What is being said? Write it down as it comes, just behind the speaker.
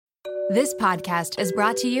This podcast is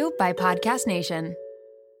brought to you by Podcast Nation.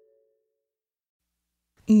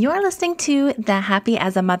 You're listening to the Happy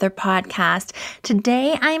as a Mother podcast.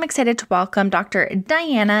 Today, I am excited to welcome Dr.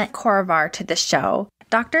 Diana Korevaar to the show.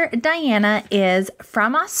 Dr. Diana is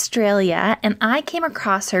from Australia, and I came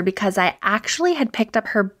across her because I actually had picked up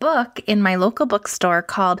her book in my local bookstore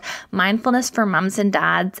called Mindfulness for Moms and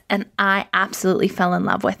Dads, and I absolutely fell in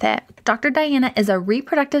love with it. Dr. Diana is a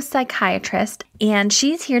reproductive psychiatrist, and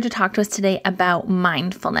she's here to talk to us today about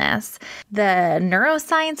mindfulness, the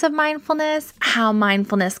neuroscience of mindfulness, how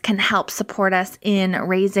mindfulness can help support us in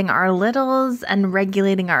raising our littles and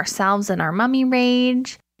regulating ourselves and our mommy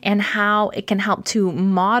rage, and how it can help to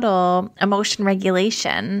model emotion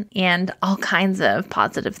regulation and all kinds of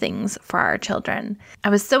positive things for our children. I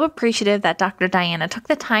was so appreciative that Dr. Diana took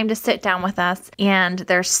the time to sit down with us, and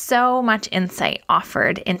there's so much insight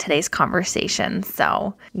offered in today's conversation.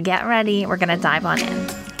 So get ready, we're going to dive on in.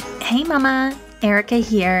 Hey Mama, Erica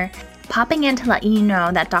here. Popping in to let you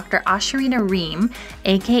know that Dr. Asharina Reem,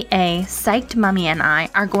 aka Psyched Mummy, and I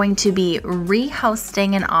are going to be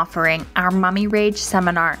re-hosting and offering our Mummy Rage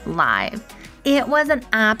Seminar live. It was an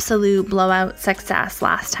absolute blowout success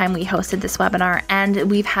last time we hosted this webinar,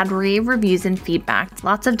 and we've had rave reviews and feedback.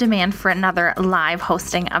 Lots of demand for another live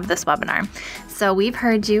hosting of this webinar. So we've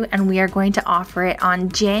heard you, and we are going to offer it on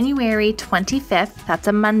January 25th, that's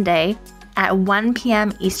a Monday, at 1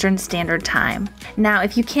 p.m. Eastern Standard Time. Now,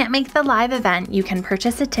 if you can't make the live event, you can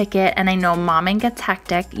purchase a ticket, and I know momming gets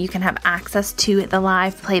hectic. You can have access to the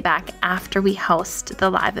live playback after we host the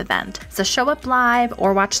live event. So show up live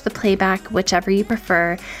or watch the playback, whichever you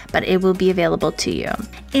prefer, but it will be available to you.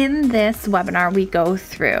 In this webinar, we go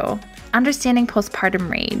through understanding postpartum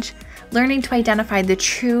rage, learning to identify the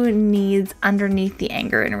true needs underneath the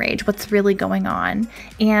anger and rage, what's really going on,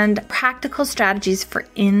 and practical strategies for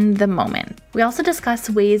in the moment. We also discuss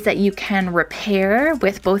ways that you can repair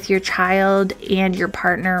with both your child and your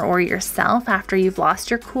partner or yourself after you've lost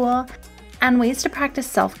your cool, and ways to practice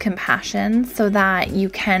self-compassion so that you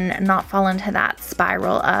can not fall into that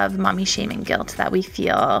spiral of mommy shame and guilt that we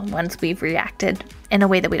feel once we've reacted in a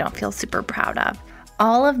way that we don't feel super proud of.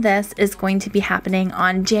 All of this is going to be happening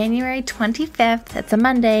on January 25th. It's a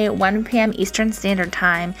Monday, 1 p.m. Eastern Standard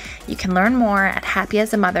Time. You can learn more at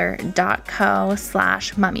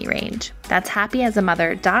happyasamother.co/mummyrage. That's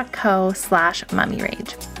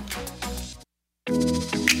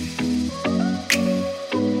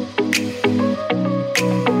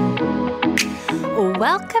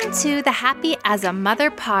Welcome to the Happy as a Mother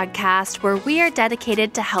podcast, where we are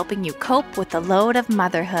dedicated to helping you cope with the load of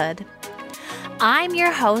motherhood. I'm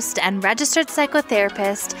your host and registered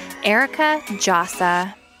psychotherapist, Erica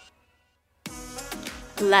Jossa.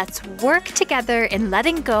 Let's work together in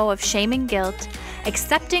letting go of shame and guilt,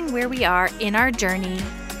 accepting where we are in our journey,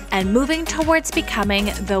 and moving towards becoming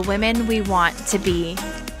the women we want to be.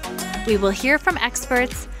 We will hear from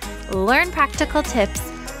experts, learn practical tips,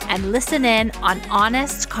 and listen in on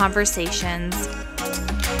honest conversations.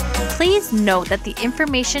 Please note that the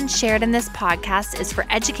information shared in this podcast is for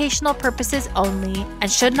educational purposes only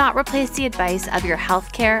and should not replace the advice of your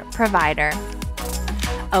healthcare provider.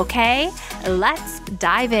 Okay, let's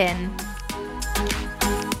dive in.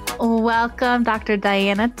 Welcome, Dr.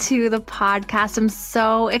 Diana, to the podcast. I'm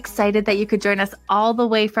so excited that you could join us all the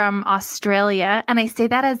way from Australia. And I say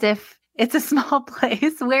that as if it's a small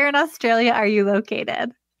place. Where in Australia are you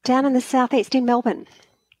located? Down in the southeast in Melbourne.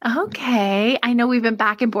 Okay. I know we've been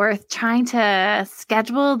back and forth trying to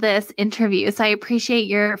schedule this interview, so I appreciate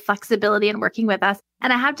your flexibility in working with us.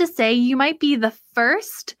 And I have to say, you might be the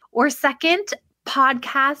first or second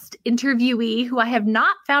podcast interviewee who I have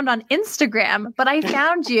not found on Instagram, but I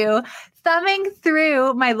found you thumbing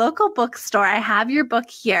through my local bookstore. I have your book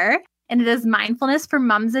here, and it is Mindfulness for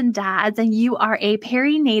Moms and Dads, and you are a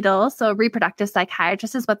perinatal, so a reproductive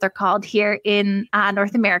psychiatrist is what they're called here in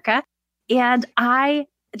North America. And I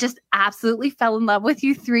just absolutely fell in love with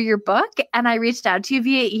you through your book, and I reached out to you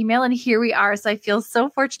via email, and here we are. So I feel so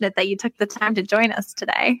fortunate that you took the time to join us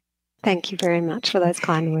today. Thank you very much for those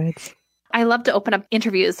kind words. I love to open up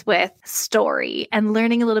interviews with story and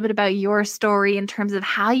learning a little bit about your story in terms of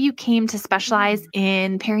how you came to specialize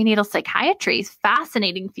in perinatal psychiatry.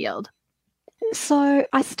 Fascinating field. So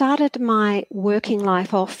I started my working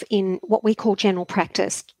life off in what we call general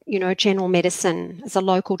practice, general medicine as a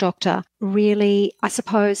local doctor. Really, I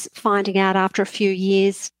suppose, finding out after a few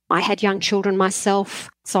years, I had young children myself,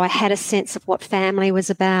 so I had a sense of what family was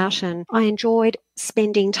about, and I enjoyed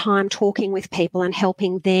spending time talking with people and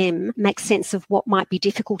helping them make sense of what might be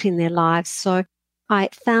difficult in their lives. So I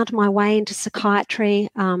found my way into psychiatry,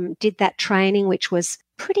 did that training, which was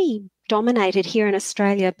pretty dominated here in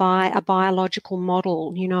Australia by a biological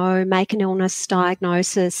model, make an illness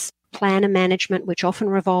diagnosis, plan a management, which often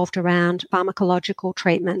revolved around pharmacological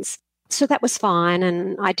treatments. So that was fine.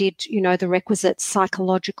 And I did, the requisite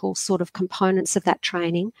psychological sort of components of that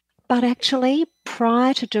training. But actually,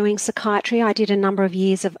 prior to doing psychiatry, I did a number of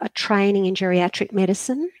years of a training in geriatric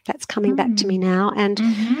medicine. That's coming back to me now.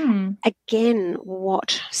 And again,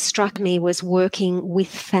 what struck me was working with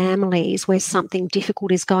families where something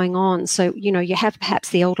difficult is going on. So, you have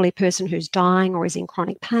perhaps the elderly person who's dying or is in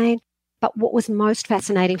chronic pain. But what was most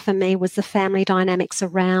fascinating for me was the family dynamics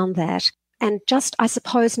around that. And just, I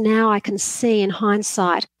suppose now I can see in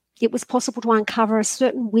hindsight, it was possible to uncover a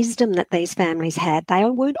certain wisdom that these families had. They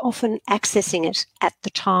weren't often accessing it at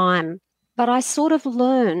the time. But I sort of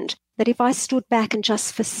learned that if I stood back and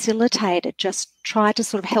just facilitated, just tried to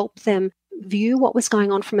sort of help them view what was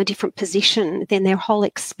going on from a different position, then their whole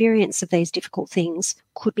experience of these difficult things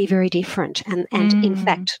could be very different. And in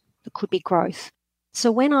fact, there could be growth.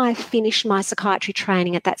 So when I finished my psychiatry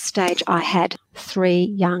training at that stage, I had 3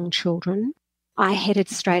 young children. I headed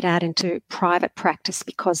straight out into private practice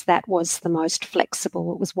because that was the most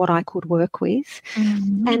flexible. It was what I could work with.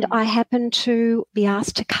 And I happened to be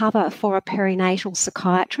asked to cover for a perinatal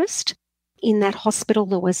psychiatrist. In that hospital,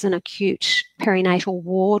 there was an acute perinatal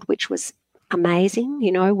ward, which was amazing.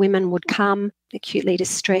 Women would come acutely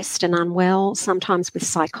distressed and unwell, sometimes with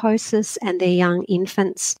psychosis, and their young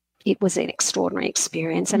infants. It was an extraordinary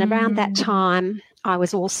experience. And around that time, I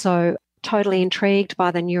was also totally intrigued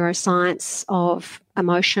by the neuroscience of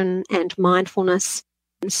emotion and mindfulness.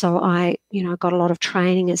 And so I, got a lot of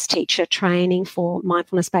training as teacher training for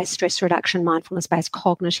mindfulness-based stress reduction, mindfulness-based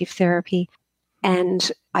cognitive therapy.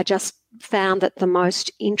 And I just found that the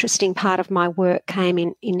most interesting part of my work came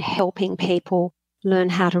in helping people learn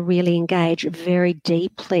how to really engage very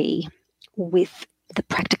deeply with the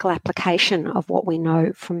practical application of what we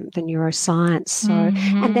know from the neuroscience. So,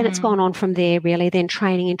 and then it's gone on from there, really, then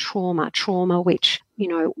training in trauma, which,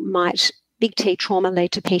 might big T trauma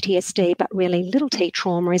lead to PTSD, but really little t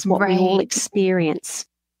trauma is what we all experience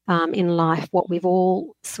in life, what we've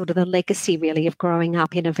all sort of the legacy really of growing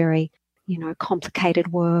up in a very,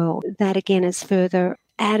 complicated world. That again is further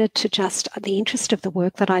added to just the interest of the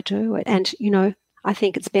work that I do. And, I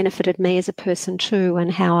think it's benefited me as a person too,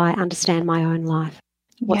 and how I understand my own life,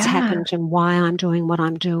 what's happened and why I'm doing what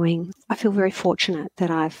I'm doing. I feel very fortunate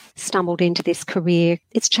that I've stumbled into this career.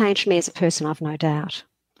 It's changed me as a person, I've no doubt.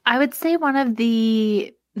 I would say one of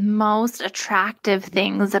the most attractive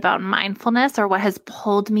things about mindfulness, or what has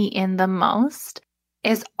pulled me in the most,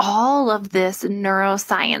 is all of this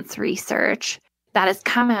neuroscience research that has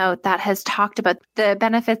come out that has talked about the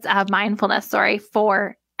benefits of mindfulness,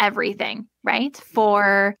 for everything, right?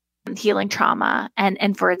 For healing trauma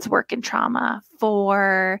and for its work in trauma,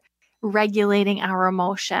 for regulating our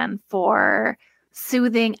emotion, for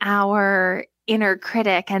soothing our inner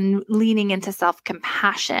critic and leaning into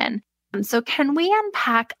self-compassion. So can we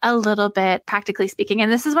unpack a little bit, practically speaking?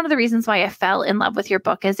 And this is one of the reasons why I fell in love with your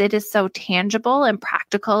book, is it is so tangible and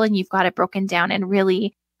practical, and you've got it broken down in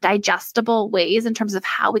really digestible ways in terms of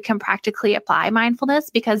how we can practically apply mindfulness.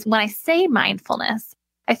 Because when I say mindfulness,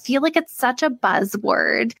 I feel like it's such a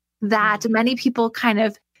buzzword that many people kind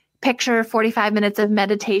of picture 45 minutes of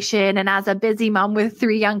meditation. And as a busy mom with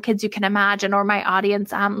 3 young kids, you can imagine, or my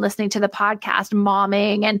audience listening to the podcast,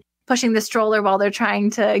 momming and pushing the stroller while they're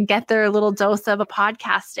trying to get their little dose of a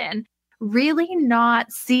podcast in, really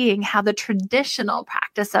not seeing how the traditional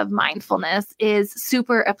practice of mindfulness is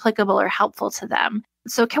super applicable or helpful to them.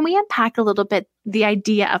 So can we unpack a little bit the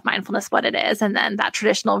idea of mindfulness, what it is, and then that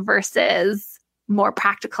traditional versus more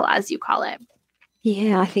practical, as you call it?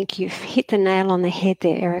 Yeah, I think you've hit the nail on the head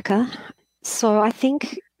there, Erica. So I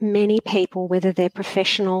think many people, whether they're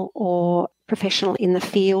professional in the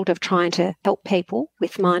field of trying to help people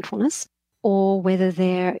with mindfulness, or whether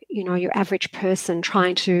they're, your average person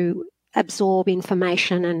trying to absorb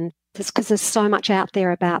information, and because there's so much out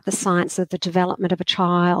there about the science of the development of a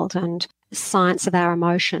child and the science of our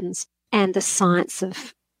emotions and the science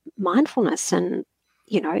of mindfulness. And,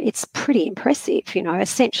 it's pretty impressive,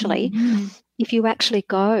 essentially. If you actually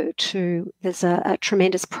go to, there's a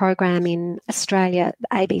tremendous program in Australia, the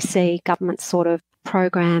ABC government sort of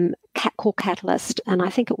program called Catalyst. And I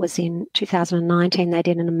think it was in 2019, they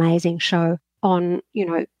did an amazing show on,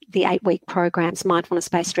 the 8-week programs,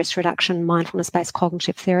 mindfulness-based stress reduction, mindfulness-based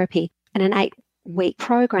cognitive therapy. And an 8-week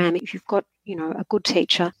program, if you've got, a good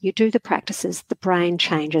teacher, you do the practices, the brain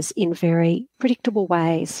changes in very predictable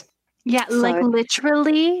ways. Yeah, so like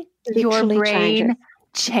literally your brain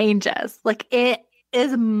changes. Like, it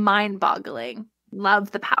is mind-boggling. Love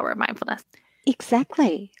the power of mindfulness.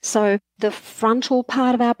 Exactly. So the frontal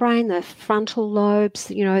part of our brain, the frontal lobes,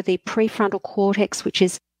 the prefrontal cortex, which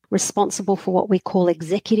is responsible for what we call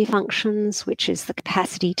executive functions, which is the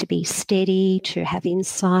capacity to be steady, to have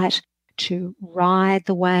insight, to ride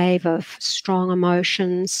the wave of strong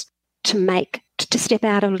emotions, to step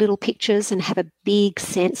out of little pictures and have a big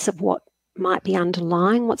sense of what might be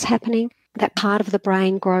underlying what's happening. That part of the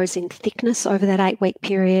brain grows in thickness over that 8-week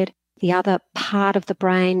period. The other part of the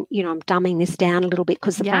brain, I'm dumbing this down a little bit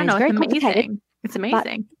because the brain's very complicated. It's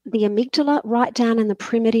amazing. But the amygdala, right down in the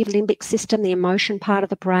primitive limbic system, the emotion part of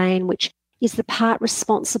the brain, which is the part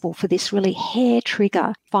responsible for this really hair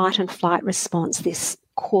trigger fight and flight response, this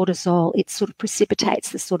cortisol, it sort of precipitates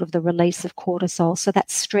the release of cortisol. So that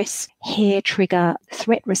stress hair trigger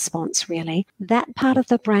threat response, really, that part of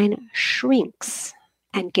the brain shrinks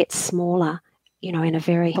and gets smaller, in a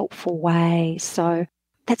very helpful way. So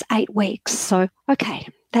that's 8 weeks. So, okay,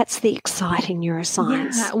 that's the exciting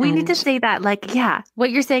neuroscience. Yeah, we need to say that,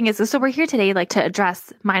 what you're saying is, so we're here today, to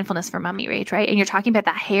address mindfulness for mommy rage, right? And you're talking about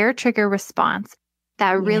that hair trigger response,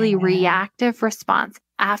 that really reactive response.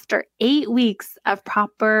 After 8 weeks of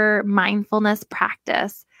proper mindfulness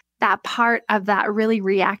practice, that part of that really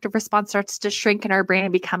reactive response starts to shrink in our brain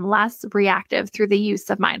and become less reactive through the use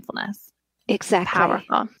of mindfulness. Exactly.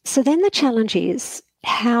 Powerful. So then the challenge is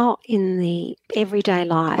how in the everyday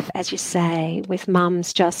life, as you say, with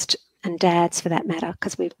mums and dads for that matter,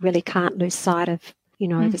 because we really can't lose sight of,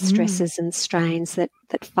 the stresses and strains that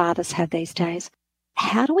fathers have these days.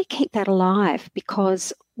 How do we keep that alive?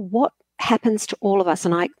 Because what happens to all of us,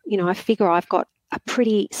 and I figure I've got a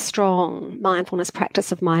pretty strong mindfulness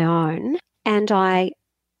practice of my own, and I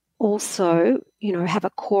also, have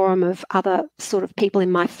a quorum of other sort of people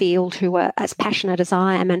in my field who are as passionate as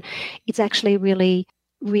I am, and it's actually really,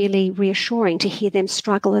 really reassuring to hear them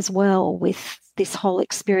struggle as well with this whole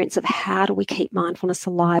experience of how do we keep mindfulness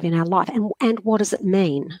alive in our life, and what does it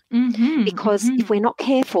mean? Because if we're not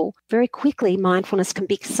careful, very quickly mindfulness can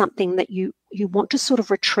be something that you want to sort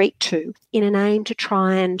of retreat to in an aim to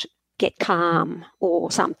try and get calm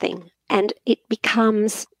or something. And it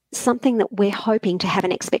becomes something that we're hoping to have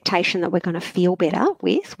an expectation that we're going to feel better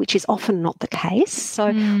with, which is often not the case. So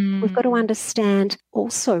we've got to understand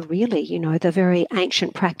also really, the very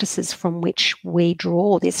ancient practices from which we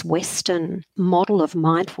draw this Western model of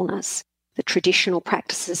mindfulness. The traditional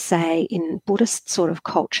practices, say, in Buddhist sort of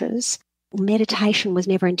cultures, meditation was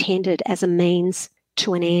never intended as a means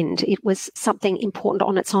to an end. It was something important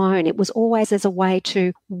on its own. It was always as a way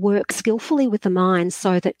to work skillfully with the mind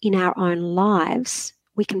so that in our own lives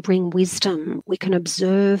we can bring wisdom, we can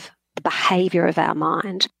observe the behaviour of our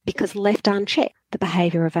mind, because left unchecked, the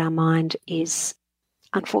behaviour of our mind is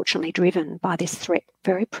unfortunately driven by this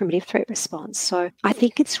very primitive threat response. So I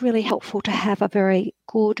think it's really helpful to have a very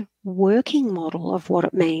good working model of what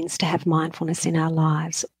it means to have mindfulness in our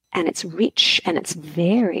lives. And it's rich and it's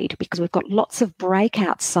varied because we've got lots of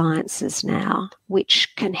breakout sciences now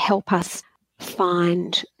which can help us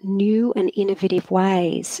find new and innovative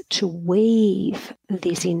ways to weave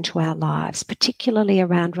this into our lives, particularly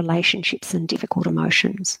around relationships and difficult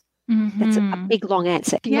emotions. That's a big, long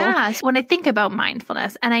answer. Yeah. When I think about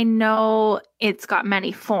mindfulness, and I know it's got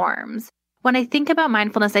many forms, when I think about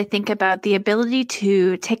mindfulness, I think about the ability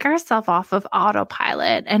to take ourselves off of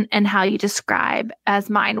autopilot and how you describe as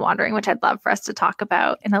mind wandering, which I'd love for us to talk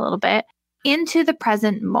about in a little bit, into the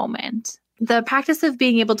present moment. The practice of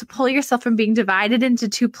being able to pull yourself from being divided into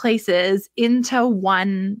two places into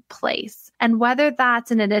one place. And whether that's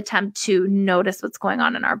in an attempt to notice what's going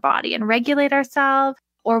on in our body and regulate ourselves,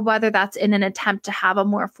 or whether that's in an attempt to have a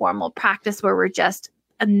more formal practice where we're just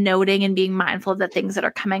noting and being mindful of the things that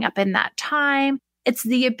are coming up in that time. It's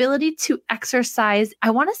the ability to exercise,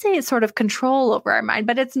 I want to say it's sort of control over our mind,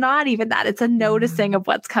 but it's not even that. It's a noticing of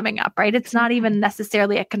what's coming up, right? It's not even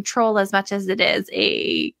necessarily a control as much as it is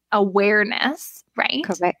a awareness, right?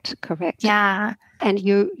 Correct. Yeah. And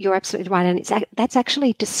you're absolutely right. And that's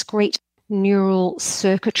actually discrete neural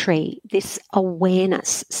circuitry, this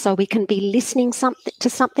awareness. So we can be listening to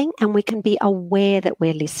something and we can be aware that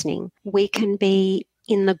we're listening. We can be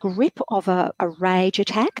in the grip of a rage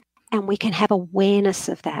attack and we can have awareness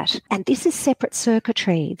of that. And this is separate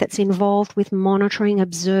circuitry that's involved with monitoring,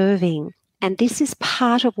 observing. And this is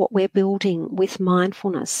part of what we're building with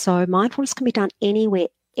mindfulness. So mindfulness can be done anywhere,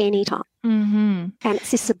 anytime. And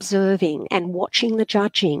it's this observing and watching the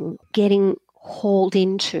judging, getting hauled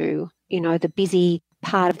into, the busy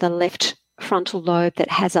part of the left frontal lobe that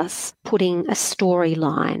has us putting a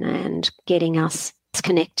storyline and getting us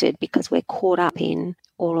connected because we're caught up in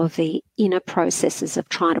all of the inner processes of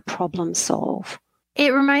trying to problem solve.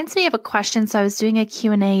 It reminds me of a question. So I was doing a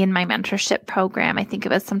Q&A in my mentorship program. I think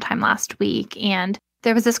it was sometime last week. And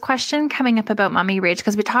there was this question coming up about mommy rage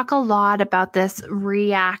because we talk a lot about this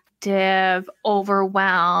reactive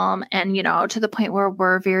overwhelm and, to the point where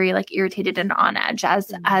we're very like irritated and on edge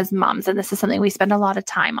as moms. And this is something we spend a lot of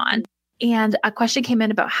time on. And a question came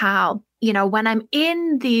in about how, when I'm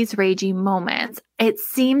in these ragey moments, it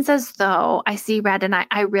seems as though I see red and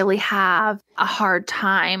I really have a hard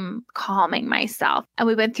time calming myself. And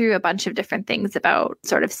we went through a bunch of different things about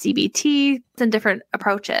sort of CBT and different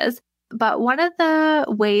approaches. But one of the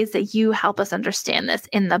ways that you help us understand this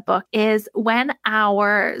in the book is when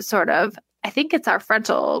our I think it's our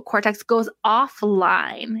frontal cortex goes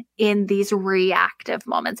offline in these reactive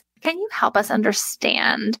moments. Can you help us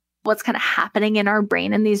understand what's kind of happening in our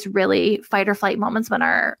brain in these really fight or flight moments when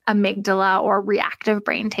our amygdala or reactive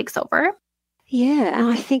brain takes over? Yeah,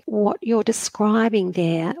 and I think what you're describing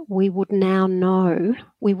there, we would now know,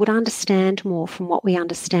 we would understand more from what we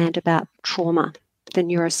understand about trauma, the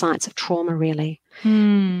neuroscience of trauma, really. We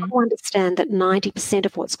understand that 90%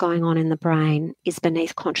 of what's going on in the brain is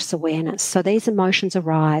beneath conscious awareness. So these emotions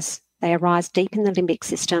arise. They arise deep in the limbic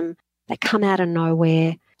system. They come out of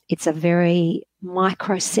nowhere. It's a very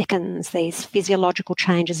microseconds, these physiological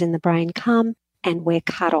changes in the brain come, and we're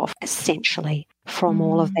cut off essentially from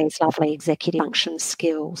all of these lovely executive function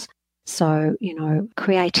skills. So,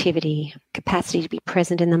 creativity, capacity to be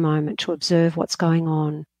present in the moment, to observe what's going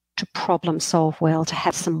on, to problem solve well, to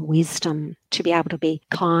have some wisdom, to be able to be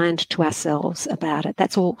kind to ourselves about it.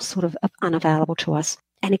 That's all sort of unavailable to us.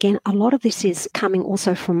 And again, a lot of this is coming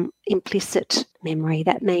also from implicit memory.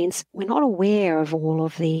 That means we're not aware of all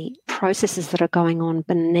of the processes that are going on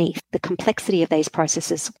beneath, the complexity of these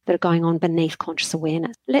processes that are going on beneath conscious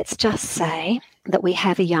awareness. Let's just say that we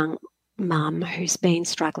have a young mum who's been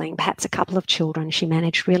struggling, perhaps a couple of children. She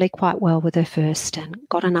managed really quite well with her first and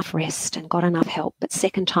got enough rest and got enough help. But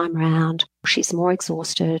second time round, she's more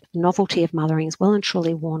exhausted. Novelty of mothering is well and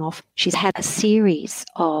truly worn off. She's had a series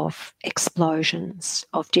of explosions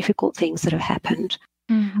of difficult things that have happened.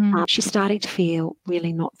 She's starting to feel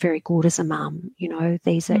really not very good as a mum.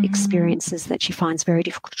 These are experiences that she finds very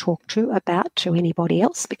difficult to talk about to anybody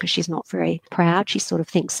else because she's not very proud. She sort of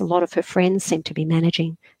thinks a lot of her friends seem to be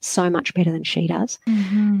managing so much better than she does.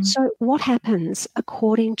 So what happens,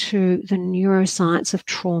 according to the neuroscience of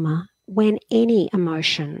trauma, when any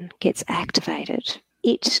emotion gets activated,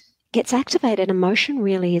 it gets activated. Emotion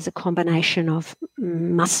really is a combination of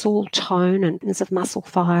muscle tone and of muscle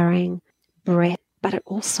firing, breath, but it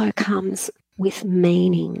also comes with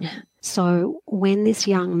meaning. So when this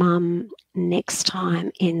young mum next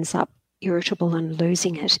time ends up irritable and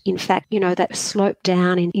losing it, in fact, that slope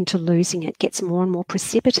down into losing it gets more and more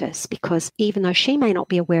precipitous because even though she may not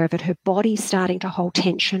be aware of it, her body's starting to hold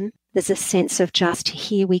tension. There's a sense of just,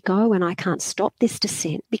 here we go, and I can't stop this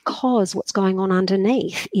descent because what's going on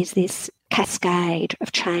underneath is this cascade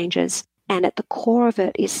of changes. And at the core of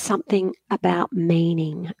it is something about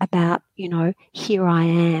meaning, about, here I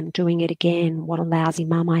am doing it again, what a lousy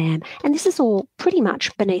mum I am. And this is all pretty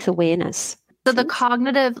much beneath awareness. So the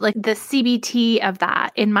cognitive, like the CBT of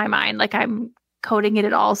that in my mind, like I'm coding it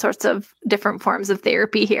at all sorts of different forms of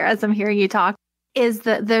therapy here as I'm hearing you talk, is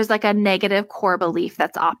that there's like a negative core belief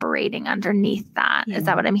that's operating underneath that. Yeah. Is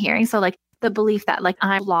that what I'm hearing? So like the belief that like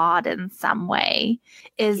I'm flawed in some way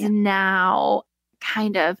is now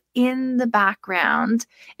kind of in the background.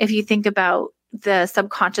 If you think about the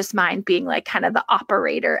subconscious mind being like kind of the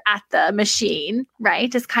operator at the machine,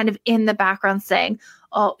 right? Is kind of in the background saying,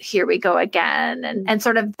 oh, here we go again. And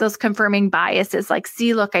sort of those confirming biases like,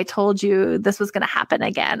 see, look, I told you this was going to happen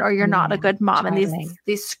again, or you're not a good mom. Totally. And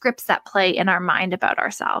these scripts that play in our mind about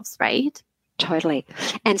ourselves, right? Totally.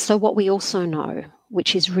 And so what we also know,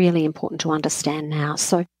 which is really important to understand now,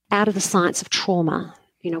 so out of the science of trauma,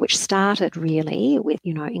 which started really with,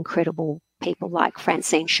 incredible people like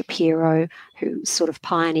Francine Shapiro, who sort of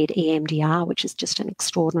pioneered EMDR, which is just an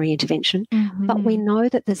extraordinary intervention. But we know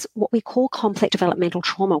that there's what we call complex developmental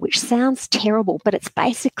trauma, which sounds terrible, but it's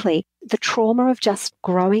basically the trauma of just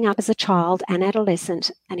growing up as a child, an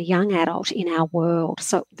adolescent, and a young adult in our world.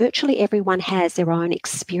 So virtually everyone has their own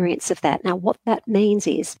experience of that. Now, what that means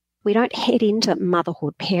is we don't head into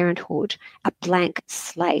motherhood, parenthood, a blank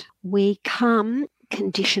slate. We come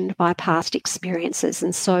conditioned by past experiences.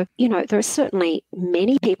 And so, there are certainly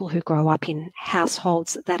many people who grow up in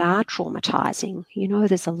households that are traumatizing.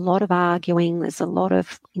 There's a lot of arguing, there's a lot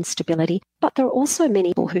of instability, but there are also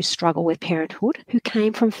many people who struggle with parenthood who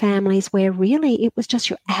came from families where really it was just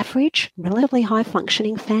your average, relatively high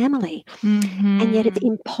functioning family. And yet it's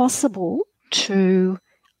impossible to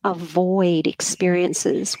avoid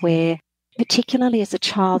experiences where particularly as a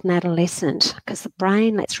child and adolescent, because the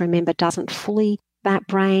brain, let's remember,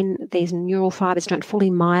 these neural fibers don't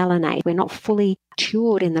fully myelinate. We're not fully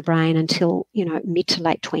matured in the brain until, mid to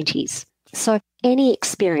late 20s. So any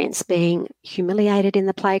experience, being humiliated in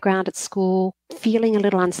the playground at school, feeling a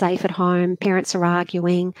little unsafe at home, parents are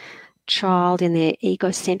arguing, child in their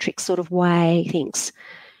egocentric sort of way thinks,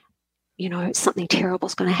 something terrible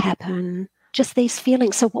is going to happen. Just these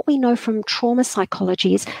feelings. So what we know from trauma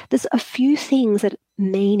psychology is there's a few things that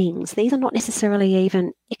meanings. These are not necessarily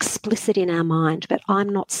even explicit in our mind, but I'm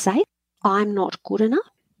not safe. I'm not good enough.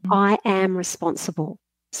 I am responsible.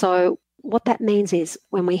 So what that means is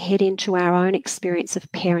when we head into our own experience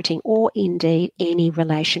of parenting, or indeed any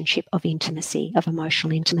relationship of intimacy, of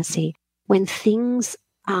emotional intimacy, when things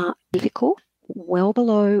are difficult, well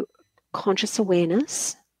below conscious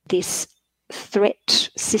awareness, this threat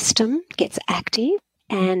system gets active,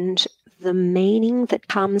 and the meaning that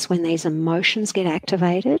comes when these emotions get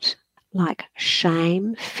activated, like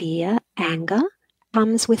shame, fear, anger,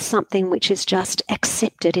 comes with something which is just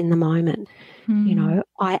accepted in the moment.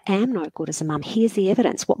 I am no good as a mum. Here's the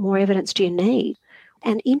evidence. What more evidence do you need?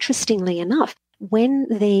 And interestingly enough, when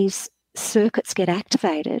these circuits get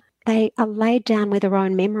activated, they are laid down with their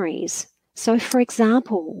own memories. So, for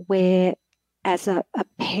example, where as a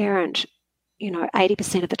parent,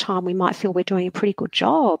 80% of the time we might feel we're doing a pretty good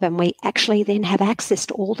job, and we actually then have access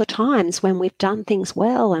to all the times when we've done things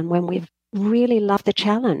well and when we've really loved the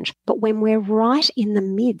challenge. But when we're right in the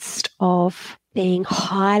midst of being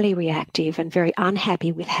highly reactive and very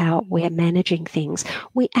unhappy with how we're managing things,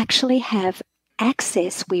 we actually have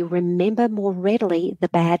access. We remember more readily the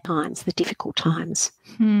bad times, the difficult times.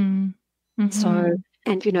 Mm-hmm. So,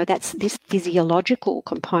 and that's this physiological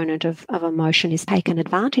component of emotion is taken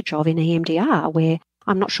advantage of in EMDR, where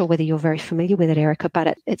I'm not sure whether you're very familiar with it, Erica,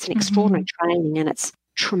 but it's an extraordinary training, and it's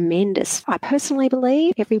tremendous. I personally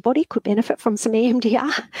believe everybody could benefit from some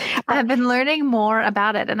EMDR. I've been learning more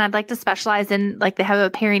about it, and I'd like to specialize in, they have a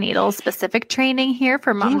perinatal specific training here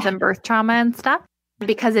for moms and birth trauma and stuff,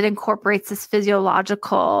 because it incorporates this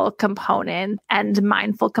physiological component and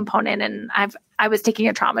mindful component. And I was taking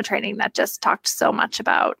a trauma training that just talked so much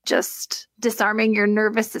about just disarming your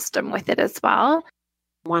nervous system with it as well.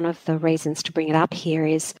 One of the reasons to bring it up here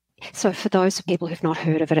is, so for those people who've not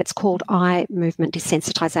heard of it, it's called eye movement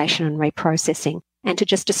desensitization and reprocessing. And to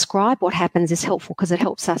just describe what happens is helpful because it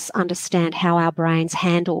helps us understand how our brains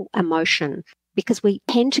handle emotion, because we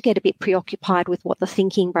tend to get a bit preoccupied with what the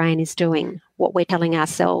thinking brain is doing, what we're telling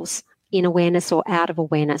ourselves in awareness or out of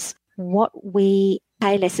awareness. What we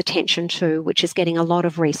pay less attention to, which is getting a lot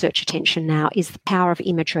of research attention now, is the power of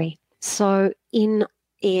imagery. So in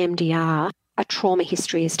EMDR, a trauma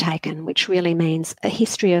history is taken, which really means a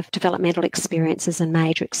history of developmental experiences and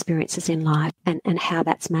major experiences in life, and how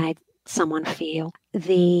that's made someone feel.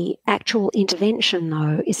 The actual intervention,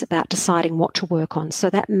 though, is about deciding what to work on. So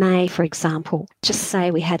that may, for example, just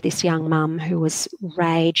say we had this young mum who was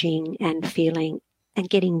raging and feeling and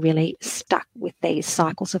getting really stuck with these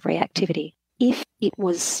cycles of reactivity. If it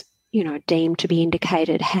was, deemed to be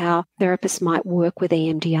indicated, how therapists might work with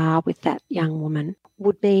EMDR with that young woman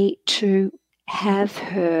would be to have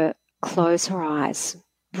her close her eyes,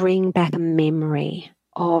 bring back a memory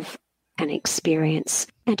of an experience,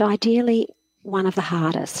 and ideally one of the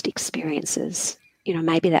hardest experiences.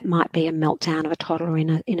 Maybe that might be a meltdown of a toddler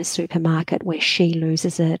in a supermarket where she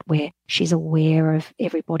loses it, where she's aware of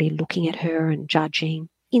everybody looking at her and judging.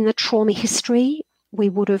 In the trauma history, we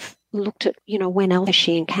would have looked at, when else has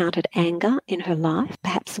she encountered anger in her life?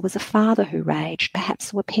 Perhaps there was a father who raged.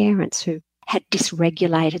 Perhaps there were parents who had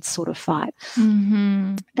dysregulated sort of fight.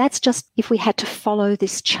 Mm-hmm. That's just, if we had to follow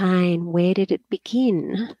this chain, where did it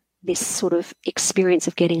begin? This sort of experience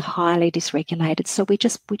of getting highly dysregulated. So we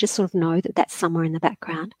just sort of know that that's somewhere in the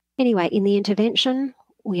background. Anyway, in the intervention,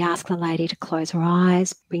 we ask the lady to close her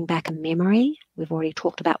eyes, bring back a memory. We've already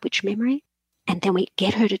talked about which memory. And then we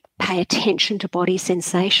get her to pay attention to body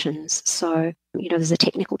sensations. So, there's a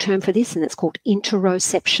technical term for this, and it's called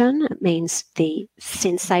interoception. It means the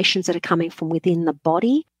sensations that are coming from within the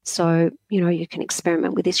body. So, you can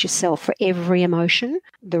experiment with this yourself. For every emotion,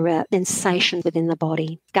 there are sensations within the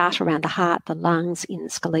body, gut around the heart, the lungs, in the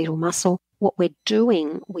skeletal muscle. What we're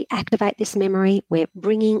doing, we activate this memory. We're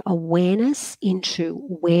bringing awareness into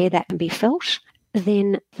where that can be felt.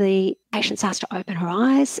 Then the patient's asked to open her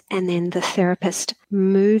eyes, and then the therapist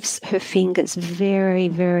moves her fingers very,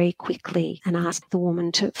 very quickly and asks the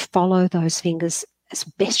woman to follow those fingers as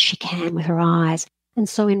best she can with her eyes. And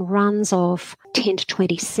so in runs of 10 to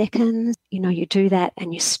 20 seconds, you do that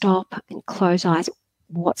and you stop and close eyes.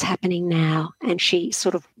 what's happening now, and she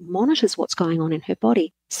sort of monitors what's going on in her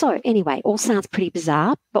body. So anyway, all sounds pretty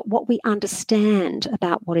bizarre, but what we understand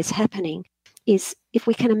about what is happening is if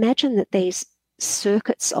we can imagine that these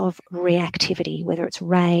circuits of reactivity, whether it's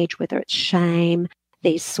rage, whether it's shame,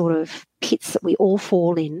 these sort of pits that we all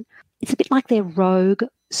fall in, it's a bit like they're rogue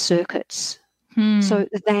circuits. So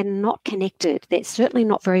they're not connected. They're certainly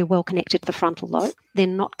not very well connected to the frontal lobe. They're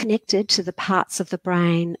not connected to the parts of the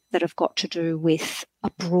brain that have got to do with a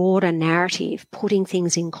broader narrative, putting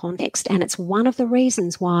things in context. And it's one of the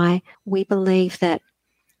reasons why we believe that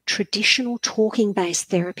traditional talking-based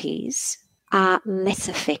therapies are less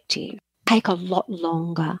effective, take a lot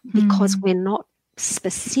longer, because we're not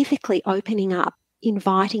specifically opening up,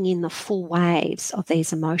 inviting in the full waves of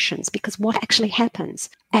these emotions. Because what actually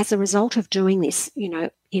happens as a result of doing this,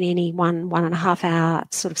 in any 1.5 hour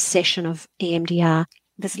sort of session of EMDR,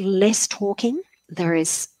 there's less talking. There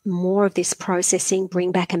is more of this processing,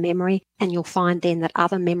 bring back a memory, and you'll find then that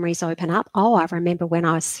other memories open up. Oh, I remember when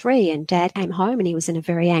I was 3 and Dad came home and he was in a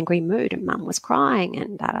very angry mood and Mum was crying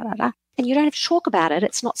and da-da-da-da. And you don't have to talk about it.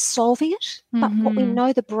 It's not solving it. But what we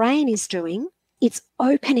know the brain is doing, it's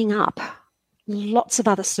opening up lots of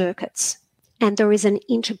other circuits. And there is an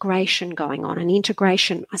integration going on. And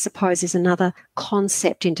integration, I suppose, is another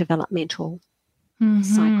concept in developmental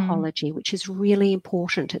psychology, which is really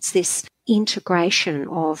important. It's this integration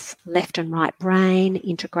of left and right brain,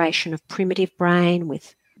 integration of primitive brain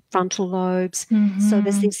with frontal lobes. So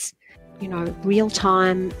there's this,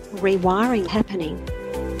 real-time rewiring happening.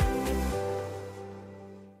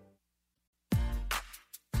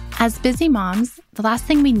 As busy moms, the last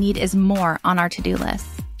thing we need is more on our to-do list.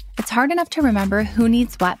 It's hard enough to remember who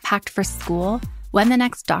needs what packed for school, when the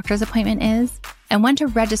next doctor's appointment is, and when to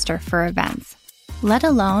register for events, let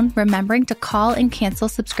alone remembering to call and cancel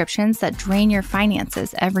subscriptions that drain your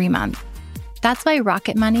finances every month. That's why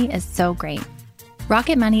Rocket Money is so great.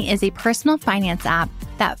 Rocket Money is a personal finance app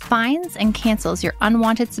that finds and cancels your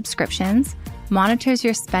unwanted subscriptions, monitors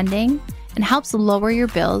your spending, and helps lower your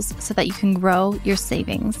bills so that you can grow your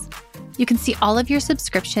savings. You can see all of your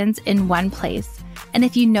subscriptions in one place. And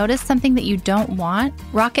if you notice something that you don't want,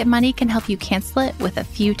 Rocket Money can help you cancel it with a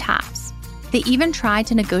few taps. They even try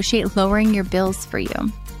to negotiate lowering your bills for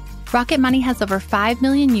you. Rocket Money has over 5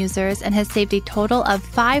 million users and has saved a total of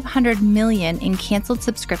 $500 million in canceled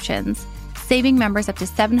subscriptions, saving members up to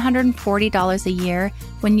 $740 a year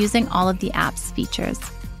when using all of the app's features.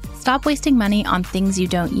 Stop wasting money on things you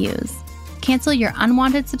don't use. Cancel your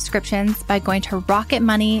unwanted subscriptions by going to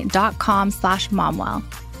rocketmoney.com/momwell.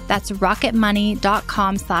 That's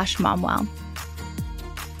rocketmoney.com/momwell.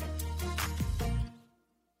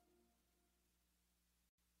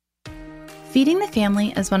 Feeding the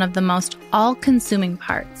family is one of the most all-consuming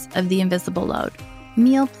parts of the invisible load.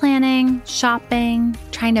 Meal planning, shopping,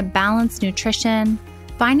 trying to balance nutrition,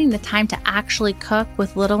 finding the time to actually cook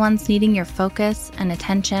with little ones needing your focus and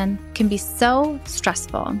attention can be so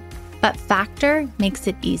stressful. But Factor makes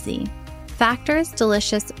it easy. Factor's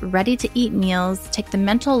delicious, ready-to-eat meals take the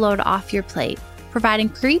mental load off your plate, providing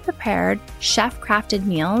pre-prepared, chef-crafted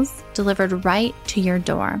meals delivered right to your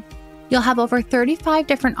door. You'll have over 35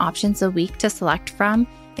 different options a week to select from,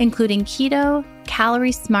 including keto,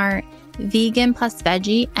 calorie smart, vegan plus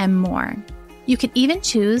veggie, and more. You can even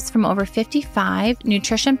choose from over 55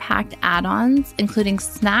 nutrition-packed add-ons, including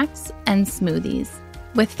snacks and smoothies.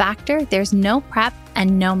 With Factor, there's no prep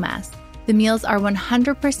and no mess. The meals are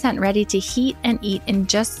 100% ready to heat and eat in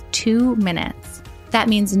just 2 minutes. That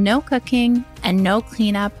means no cooking and no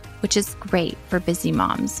cleanup, which is great for busy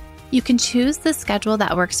moms. You can choose the schedule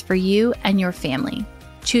that works for you and your family,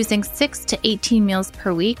 choosing 6 to 18 meals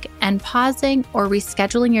per week, and pausing or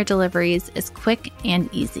rescheduling your deliveries is quick and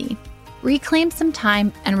easy. Reclaim some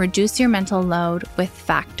time and reduce your mental load with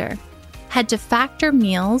Factor. Head to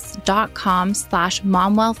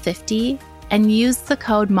factormeals.com/momwell50 and use the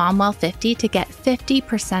code momwell50 to get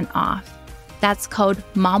 50% off. That's code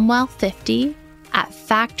momwell50 at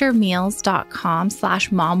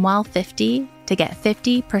factormeals.com/momwell50 to get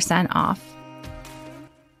 50% off.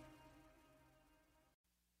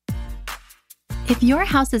 If your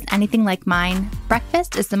house is anything like mine,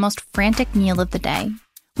 breakfast is the most frantic meal of the day.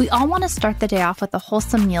 We all want to start the day off with a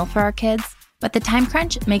wholesome meal for our kids, but the time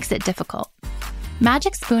crunch makes it difficult.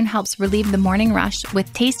 Magic Spoon helps relieve the morning rush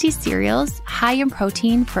with tasty cereals high in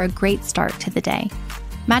protein for a great start to the day.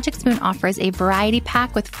 Magic Spoon offers a variety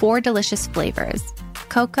pack with 4 delicious flavors: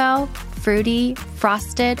 cocoa, fruity,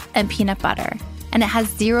 frosted, and peanut butter. And it has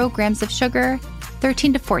 0 grams of sugar,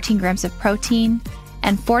 13 to 14 grams of protein,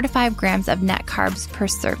 and 4 to 5 grams of net carbs per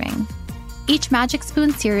serving. Each Magic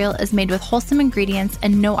Spoon cereal is made with wholesome ingredients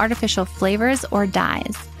and no artificial flavors or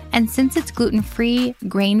dyes. And since it's gluten-free,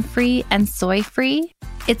 grain-free, and soy-free,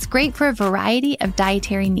 it's great for a variety of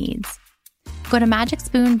dietary needs. Go to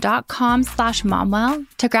magicspoon.com/momwell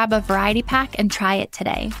to grab a variety pack and try it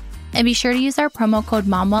today. And be sure to use our promo code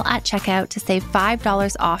MOMWELL at checkout to save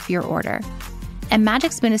 $5 off your order. And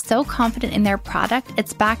Magic Spoon is so confident in their product,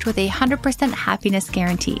 it's backed with a 100% happiness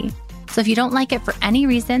guarantee. So if you don't like it for any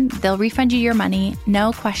reason, they'll refund you your money,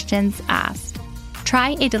 no questions asked.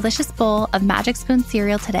 Try a delicious bowl of Magic Spoon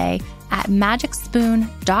cereal today at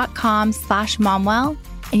magicspoon.com/momwell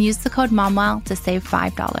and use the code MOMWELL to save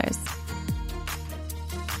 $5.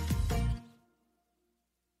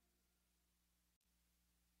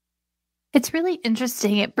 It's really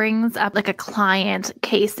interesting. It brings up like a client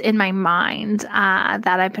case in my mind that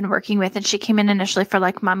I've been working with. And she came in initially for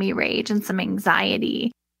like mummy rage and some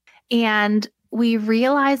anxiety. And we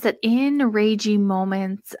realized that in ragey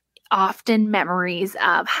moments, often memories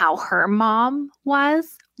of how her mom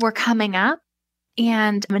were coming up.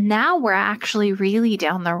 And now we're actually really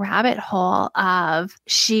down the rabbit hole of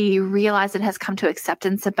she realized and has come to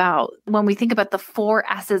acceptance about when we think about the 4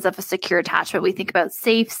 S's of a secure attachment, we think about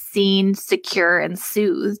safe, seen, secure, and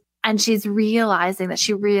soothed. And she's realizing that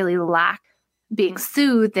she really lacked being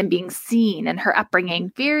soothed and being seen, and her upbringing,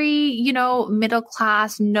 very, middle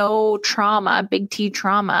class, no trauma, big T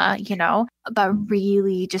trauma, but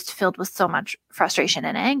really just filled with so much frustration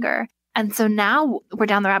and anger. And so now we're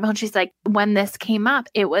down the rabbit hole. And she's like, when this came up,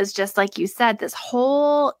 it was just like you said, this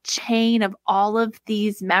whole chain of all of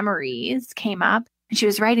these memories came up, and she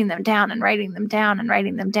was writing them down and writing them down and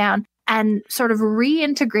writing them down and sort of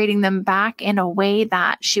reintegrating them back in a way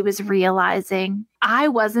that she was realizing I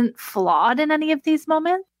wasn't flawed in any of these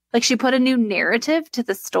moments. Like she put a new narrative to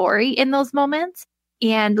the story in those moments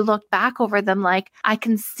and looked back over them like I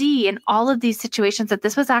can see in all of these situations that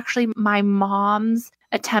this was actually my mom's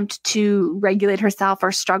attempt to regulate herself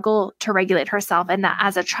or struggle to regulate herself. And that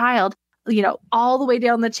as a child, all the way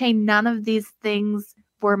down the chain, none of these things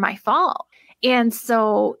were my fault. And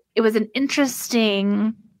so it was an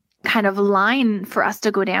interesting kind of line for us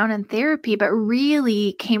to go down in therapy, but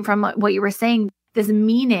really came from what you were saying, this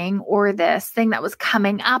meaning or this thing that was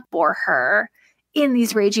coming up for her in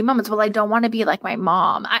these ragey moments. Well, I don't want to be like my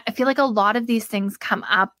mom. I feel like a lot of these things come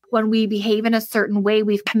up when we behave in a certain way.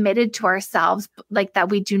 We've committed to ourselves like that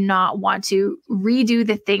we do not want to redo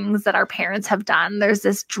the things that our parents have done. There's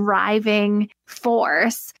this driving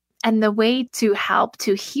force. And the way to help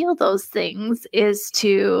to heal those things is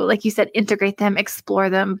to, like you said, integrate them, explore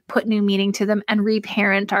them, put new meaning to them, and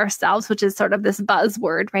reparent ourselves, which is sort of this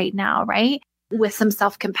buzzword right now, right? With some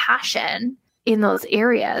self-compassion in those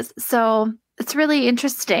areas. So it's really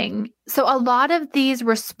interesting. So a lot of these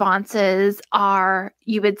responses are,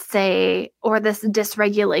 you would say, or this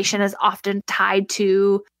dysregulation is often tied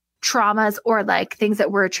to traumas or like things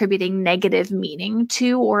that we're attributing negative meaning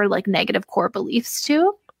to or like negative core beliefs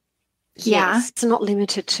to. Yes, it's not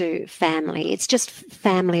limited to family. It's just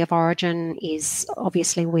family of origin is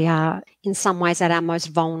obviously we are in some ways at our most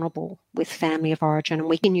vulnerable with family of origin, and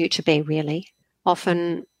we continue to be really.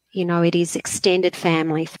 Often, it is extended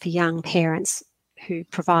family for young parents who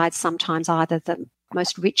provide sometimes either the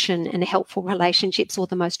most rich and helpful relationships or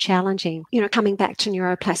the most challenging. Coming back to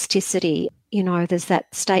neuroplasticity, there's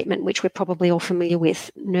that statement which we're probably all familiar with,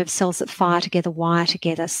 nerve cells that fire together, wire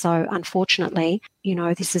together. So unfortunately,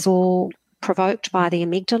 this is all provoked by the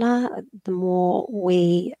amygdala. The more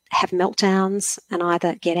we have meltdowns and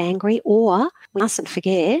either get angry, or we mustn't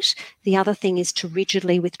forget, the other thing is to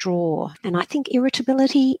rigidly withdraw. And I think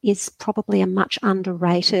irritability is probably a much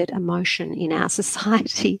underrated emotion in our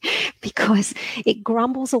society because it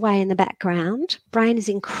grumbles away in the background. Brain is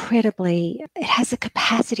it has a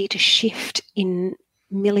capacity to shift in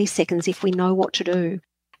milliseconds if we know what to do.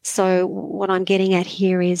 So what I'm getting at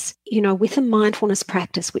here is, with a mindfulness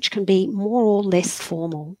practice, which can be more or less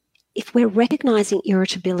formal, if we're recognizing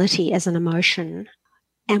irritability as an emotion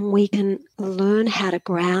and we can learn how to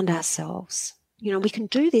ground ourselves, we can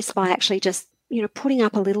do this by actually just, putting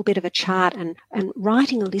up a little bit of a chart and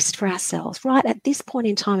writing a list for ourselves, right? At this point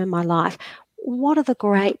in time in my life, what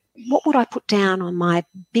would I put down on my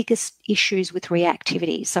biggest issues with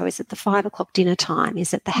reactivity? So is it the 5 o'clock dinner time?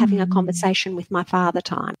 Is it the having a conversation with my father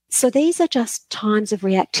time? So these are just times of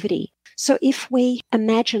reactivity. So if we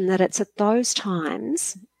imagine that it's at those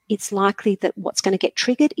times, it's likely that what's going to get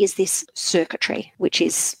triggered is this circuitry, which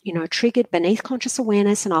is, triggered beneath conscious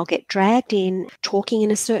awareness, and I'll get dragged in, talking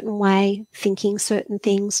in a certain way, thinking certain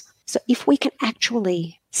things. So if we can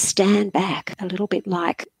actually stand back a little bit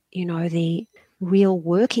like, the real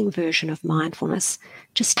working version of mindfulness,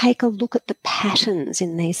 just take a look at the patterns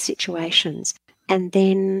in these situations and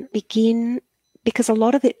then begin, because a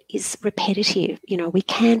lot of it is repetitive. We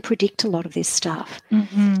can predict a lot of this stuff.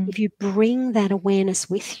 Mm-hmm. If you bring that awareness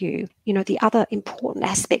with you, the other important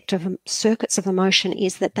aspect of circuits of emotion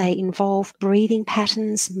is that they involve breathing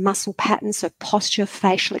patterns, muscle patterns, so posture,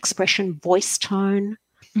 facial expression, voice tone.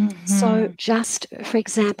 Mm-hmm. So just, for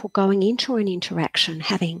example, going into an interaction,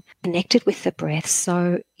 having connected with the breath.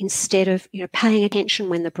 So instead of, paying attention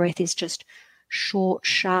when the breath is just short,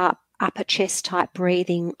 sharp, upper chest type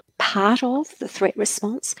breathing, part of the threat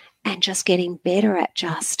response, and just getting better at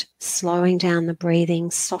just slowing down the breathing,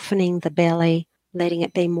 softening the belly, letting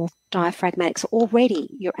it be more diaphragmatic. So already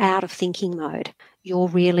you're out of thinking mode. You're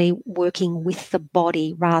really working with the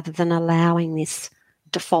body rather than allowing this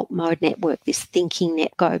default mode network, this thinking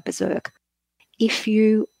net go berserk. If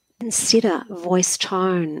you consider voice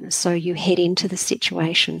tone, so you head into the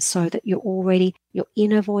situation so that you're already your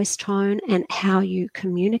inner voice tone and how you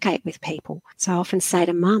communicate with people. So I often say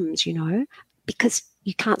to mums, because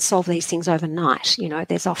you can't solve these things overnight,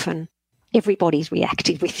 there's often everybody's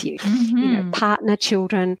reactive with you, Mm-hmm. Partner,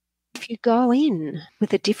 children. If you go in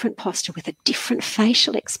with a different posture, with a different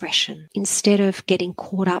facial expression, instead of getting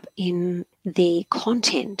caught up in the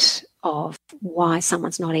content of why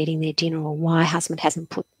someone's not eating their dinner or why husband hasn't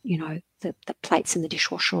put, the plates in the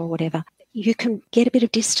dishwasher or whatever, you can get a bit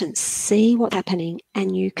of distance, see what's happening,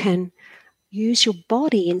 and you can use your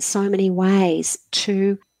body in so many ways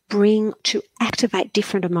to activate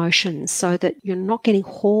different emotions so that you're not getting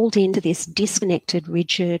hauled into this disconnected,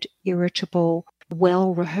 rigid, irritable,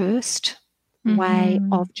 well-rehearsed way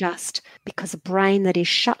of just, because a brain that is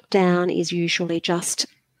shut down is usually just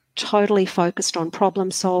totally focused on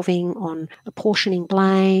problem solving, on apportioning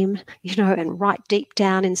blame, and right deep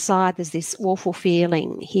down inside there's this awful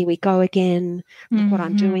feeling, here we go again, look what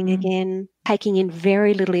I'm doing again, taking in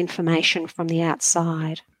very little information from the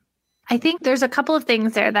outside. I think there's a couple of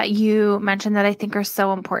things there that you mentioned that I think are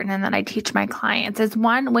so important and that I teach my clients is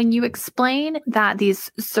one, when you explain that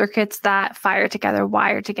these circuits that fire together,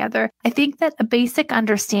 wire together, I think that a basic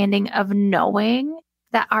understanding of knowing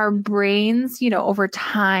that our brains, over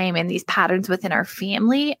time and these patterns within our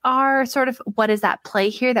family are sort of what is at play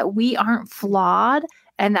here, that we aren't flawed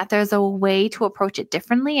and that there's a way to approach it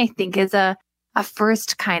differently, I think is a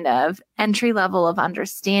first kind of entry level of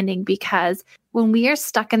understanding, because when we are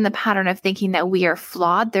stuck in the pattern of thinking that we are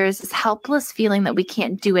flawed, there's this helpless feeling that we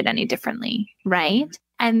can't do it any differently, right?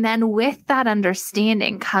 And then with that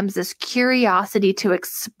understanding comes this curiosity to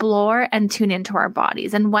explore and tune into our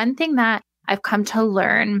bodies. And one thing that I've come to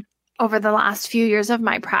learn over the last few years of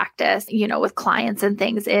my practice, with clients and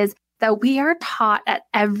things, is that we are taught at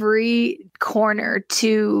every corner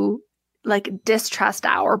to distrust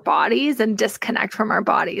our bodies and disconnect from our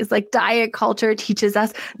bodies. Like diet culture teaches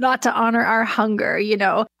us not to honor our hunger.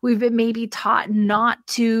 We've been maybe taught not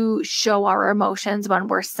to show our emotions when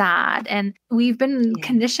we're sad. And we've been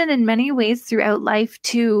conditioned in many ways throughout life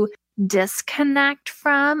to disconnect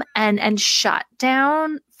from and shut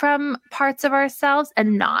down from parts of ourselves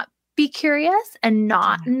and not be curious and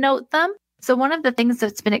not note them. So one of the things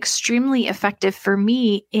that's been extremely effective for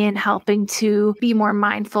me in helping to be more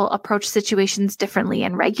mindful, approach situations differently,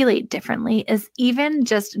 and regulate differently is even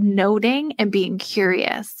just noting and being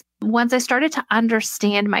curious. Once I started to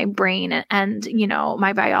understand my brain and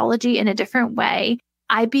my biology in a different way,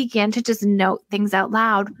 I began to just note things out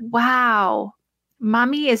loud. Wow,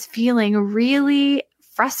 mommy is feeling really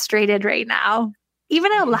frustrated right now.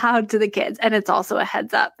 Even out loud to the kids. And it's also a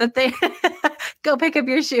heads up that they go pick up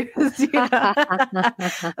your shoes. But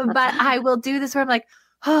I will do this where I'm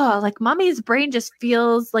like, mommy's brain just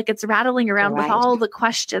feels like it's rattling around with all the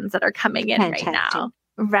questions that are coming in right now.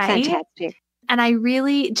 Right. Fantastic. And I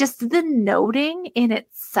really, just the noting in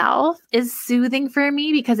itself is soothing for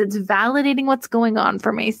me because it's validating what's going on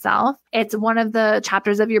for myself. It's one of the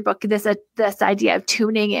chapters of your book, this idea of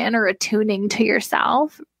tuning in or attuning to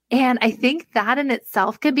yourself. And I think that in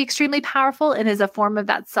itself can be extremely powerful and is a form of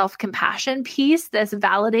that self-compassion piece, this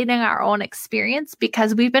validating our own experience,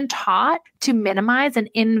 because we've been taught to minimize and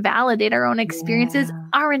invalidate our own experiences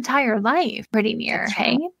our entire life, pretty near, That's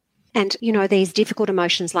hey? Right. And, these difficult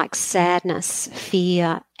emotions like sadness,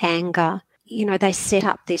 fear, anger, they set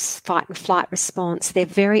up this fight and flight response. They're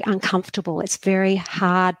very uncomfortable. It's very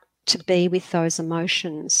hard to be with those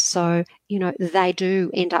emotions. So, they do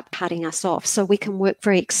end up cutting us off. So we can work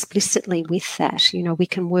very explicitly with that. We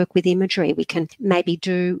can work with imagery. We can maybe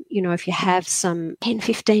do, if you have some 10,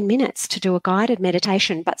 15 minutes to do a guided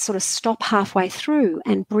meditation, but sort of stop halfway through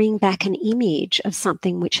and bring back an image of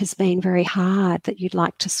something which has been very hard that you'd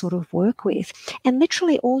like to sort of work with. And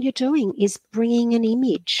literally all you're doing is bringing an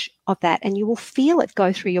image of that, and you will feel it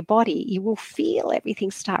go through your body. You will feel everything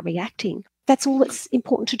start reacting. That's all that's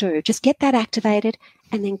important to do. Just get that activated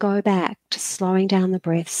and then go back to slowing down the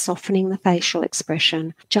breath, softening the facial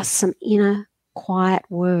expression, just some inner quiet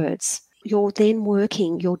words. You're then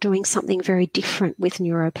you're doing something very different with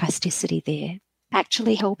neuroplasticity there,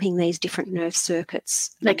 actually helping these different nerve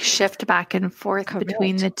circuits. Like shift back and forth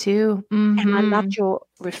between the two. Mm-hmm. And I loved your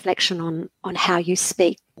reflection on how you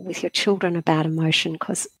speak with your children about emotion,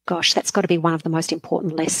 because, gosh, that's got to be one of the most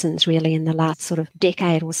important lessons really in the last sort of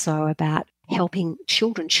decade or so about helping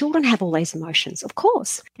children. Children have all these emotions, of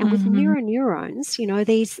course. And with mirror neurons,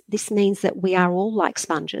 this means that we are all like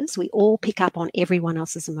sponges. We all pick up on everyone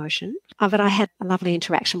else's emotion. But I had a lovely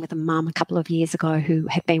interaction with a mum a couple of years ago who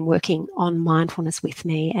had been working on mindfulness with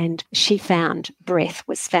me, and she found breath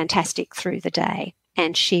was fantastic through the day.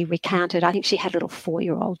 And she recounted, I think she had a little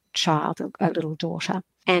 4-year-old child, a little daughter.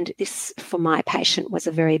 And this, for my patient, was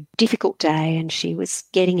a very difficult day, and she was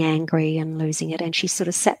getting angry and losing it. And she sort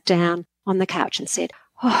of sat down on the couch and said,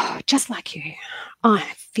 "Oh, just like you, I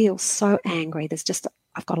feel so angry.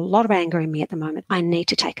 I've got a lot of anger in me at the moment. I need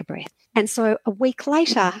to take a breath." And so a week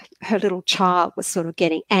later, her little child was sort of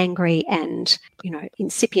getting angry and,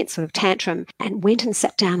 incipient sort of tantrum, and went and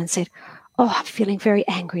sat down and said, "Oh, I'm feeling very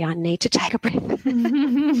angry. I need to take a breath."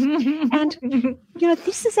 And,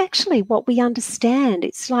 this is actually what we understand.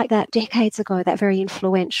 It's like that decades ago, that very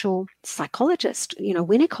influential psychologist,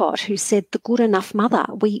 Winnicott, who said the good enough mother.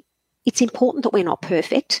 It's important that we're not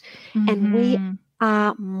perfect, and we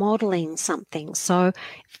are modeling something. So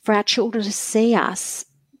for our children to see us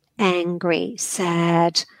angry,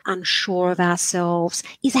 sad, unsure of ourselves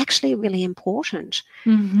is actually really important.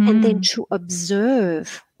 And then to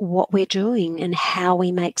observe what we're doing and how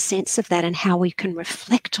we make sense of that and how we can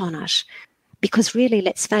reflect on it. Because really,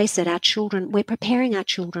 let's face it, we're preparing our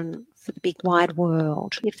children for the big wide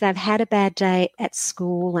world. If they've had a bad day at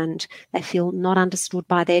school and they feel not understood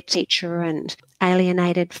by their teacher and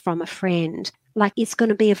alienated from a friend, it's going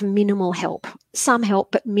to be of minimal help. Some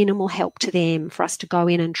help, but minimal help to them for us to go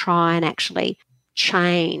in and try and actually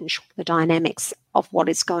change the dynamics of what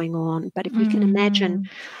is going on. But if we can imagine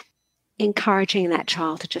encouraging that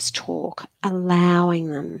child to just talk,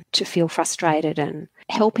 allowing them to feel frustrated and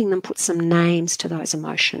helping them put some names to those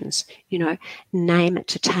emotions. Name it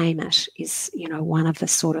to tame it is, one of the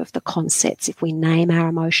sort of the concepts. If we name our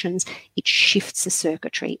emotions, it shifts the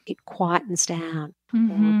circuitry, it quietens down all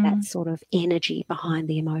of that sort of energy behind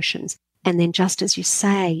the emotions. And then just as you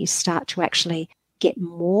say, you start to actually get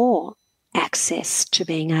more access to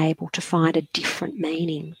being able to find a different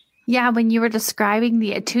meaning. Yeah, when you were describing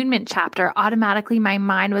the attunement chapter, automatically my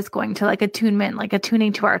mind was going to attunement,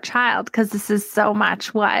 attuning to our child, because this is so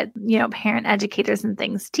much what, parent educators and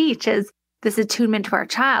things teach is this attunement to our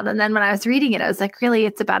child. And then when I was reading it, I was like, really,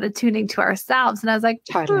 it's about attuning to ourselves. And I was like,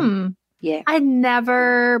 totally. Yeah. I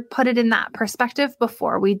never put it in that perspective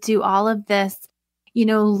before. We do all of this,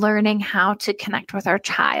 learning how to connect with our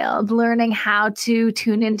child, learning how to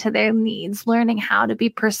tune into their needs, learning how to be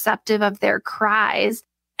perceptive of their cries.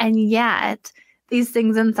 And yet these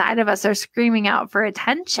things inside of us are screaming out for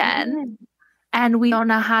attention, and we don't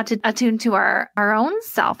know how to attune to our own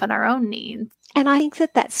self and our own needs. And I think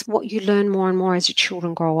that that's what you learn more and more as your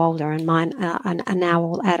children grow older, and mine are now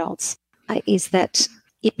all adults, is that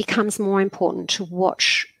it becomes more important to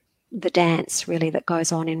watch the dance really that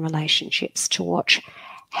goes on in relationships, to watch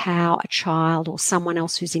how a child or someone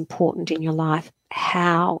else who's important in your life,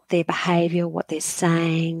 how their behavior, what they're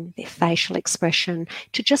saying, their facial expression,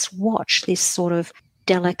 to just watch this sort of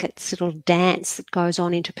delicate little dance that goes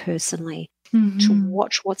on interpersonally, to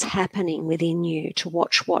watch what's happening within you, to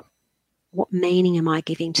watch what meaning am I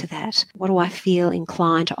giving to that? What do I feel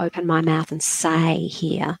inclined to open my mouth and say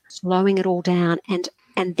here? Slowing it all down and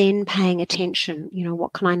then paying attention,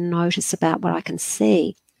 what can I notice about what I can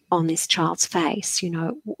see on this child's face?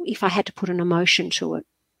 If I had to put an emotion to it,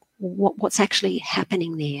 what's actually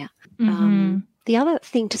happening there? The other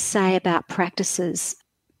thing to say about practices,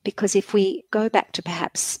 because if we go back to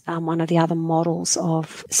perhaps one of the other models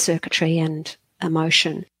of circuitry and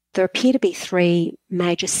emotion, there appear to be 3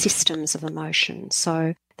 major systems of emotion.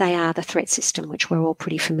 So they are the threat system, which we're all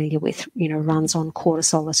pretty familiar with, runs on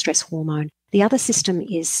cortisol, the stress hormone. The other system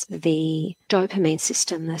is the dopamine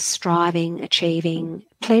system, the striving, achieving,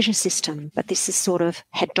 pleasure system. But this is sort of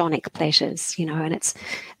hedonic pleasures, and it's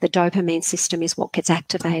the dopamine system is what gets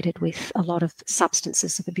activated with a lot of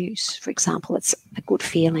substances of abuse. For example, it's a good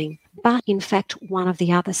feeling. But in fact, one of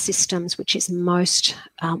the other systems which is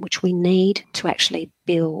which we need to actually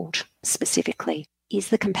build specifically is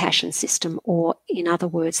the compassion system, or in other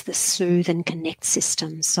words, the soothe and connect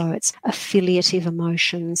system. So it's affiliative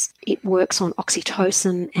emotions. It works on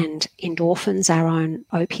oxytocin and endorphins, our own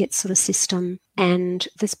opiate sort of system. And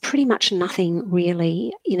there's pretty much nothing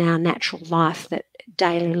really in our natural life,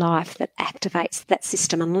 daily life, that activates that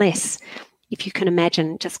system, unless, if you can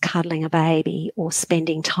imagine, just cuddling a baby or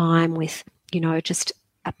spending time with, just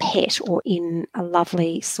a pet, or in a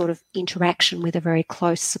lovely sort of interaction with a very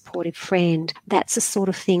close supportive friend. That's the sort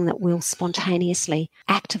of thing that will spontaneously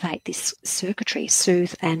activate this circuitry,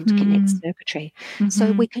 soothe and connect circuitry.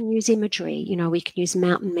 So we can use imagery, we can use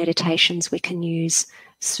mountain meditations, we can use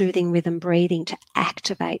soothing rhythm breathing to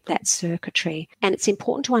activate that circuitry. And it's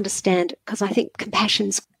important to understand, because I think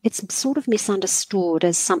it's sort of misunderstood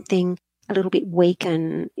as something a little bit weak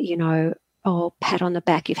and, oh, pat on the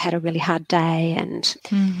back, you've had a really hard day. And,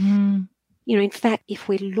 in fact, if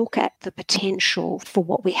we look at the potential for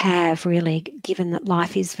what we have, really, given that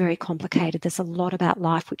life is very complicated, there's a lot about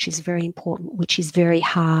life which is very important, which is very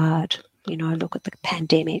hard. Look at the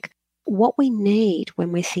pandemic. What we need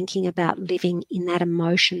when we're thinking about living in that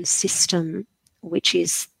emotion system, which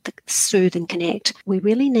is the soothe and connect, we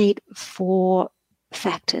really need 4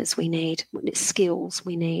 factors. We need skills,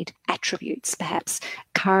 we need attributes, perhaps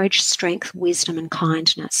courage, strength, wisdom, and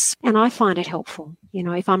kindness. And I find it helpful,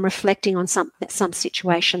 if I'm reflecting on some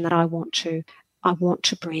situation that I want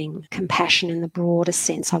to bring compassion in the broader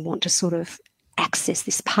sense. I want to sort of access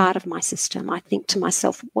this part of my system. I think to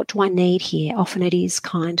myself, what do I need here? Often it is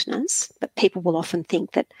kindness, but people will often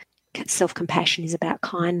think that self-compassion is about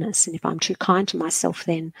kindness, and if I'm too kind to myself,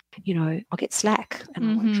 then I'll get slack and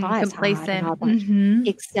I won't try as hard, and I won't.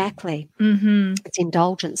 Exactly. It's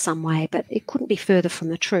indulgent some way, but it couldn't be further from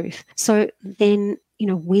the truth. So then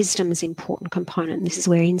wisdom is an important component, and this is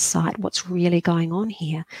where insight, what's really going on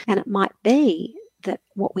here. And it might be that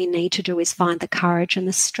what we need to do is find the courage and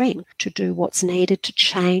the strength to do what's needed to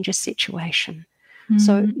change a situation.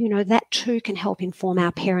 So, that too can help inform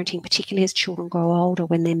our parenting, particularly as children grow older,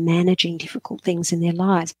 when they're managing difficult things in their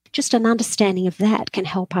lives. Just an understanding of that can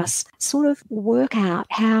help us sort of work out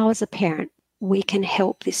how, as a parent, we can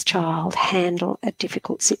help this child handle a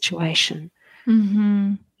difficult situation.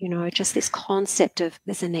 Just this concept of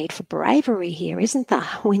there's a need for bravery here, isn't there?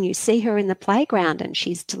 When you see her in the playground and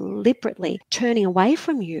she's deliberately turning away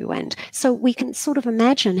from you. And so we can sort of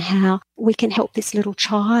imagine how we can help this little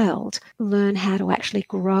child learn how to actually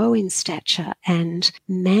grow in stature and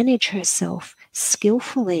manage herself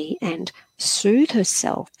skillfully and soothe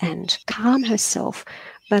herself and calm herself,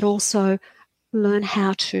 but also learn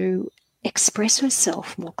how to express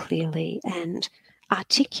herself more clearly and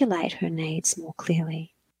articulate her needs more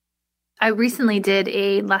clearly. I recently did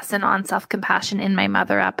a lesson on self-compassion in my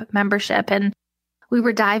Mother Up membership, and we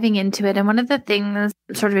were diving into it. And one of the things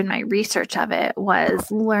sort of in my research of it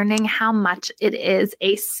was learning how much it is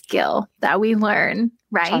a skill that we learn,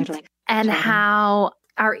 right? Totally. And how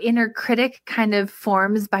our inner critic kind of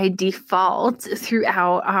forms by default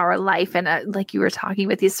throughout our life. And like you were talking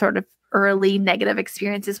with these sort of early negative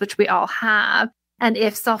experiences, which we all have. And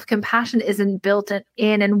if self-compassion isn't built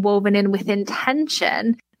in and woven in with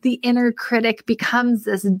intention, the inner critic becomes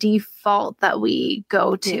this default that we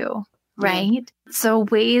go to, right? So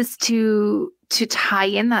ways to tie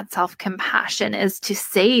in that self-compassion is to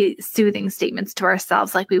say soothing statements to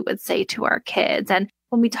ourselves like we would say to our kids. And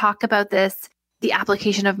when we talk about this, the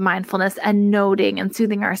application of mindfulness and noting and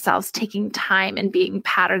soothing ourselves, taking time and being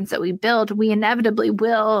patterns that we build, we inevitably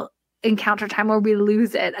will encounter time where we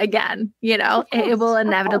lose it again. It will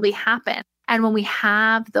inevitably happen. And when we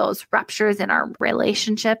have those ruptures in our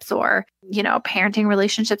relationships or, parenting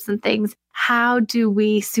relationships and things, how do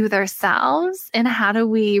we soothe ourselves and how do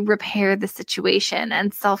we repair the situation?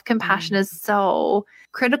 And self-compassion is so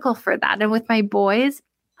critical for that. And with my boys,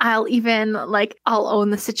 I'll own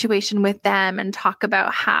the situation with them and talk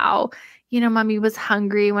about how, mommy was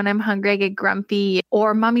hungry. When I'm hungry, I get grumpy.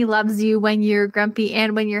 Or mommy loves you when you're grumpy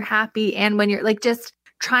and when you're happy and when you're just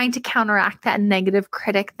trying to counteract that negative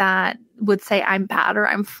critic that would say I'm bad or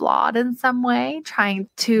I'm flawed in some way, trying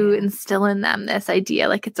to instill in them this idea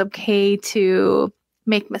it's okay to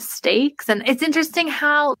make mistakes. And it's interesting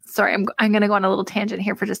how, sorry, I'm going to go on a little tangent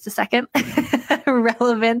here for just a second.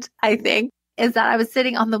 Relevant, I think. is that I was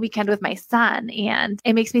sitting on the weekend with my son, and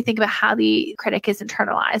it makes me think about how the critic is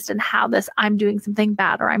internalized and how this I'm doing something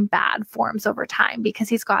bad or I'm bad forms over time, because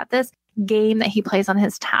he's got this game that he plays on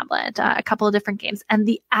his tablet, a couple of different games, and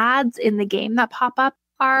the ads in the game that pop up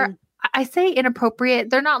are, I say inappropriate.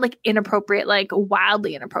 They're not like inappropriate, like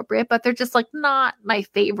wildly inappropriate, but they're just like not my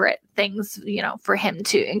favorite things, for him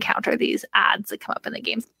to encounter these ads that come up in the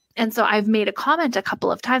games. And so I've made a comment a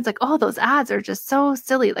couple of times like, oh, those ads are just so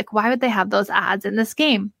silly. Like, why would they have those ads in this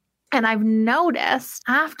game? And I've noticed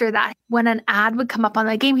after that, when an ad would come up on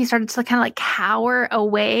the game, he started to kind of like cower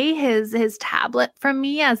away his tablet from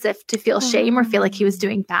me as if to feel shame or feel like he was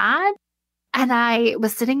doing bad. And I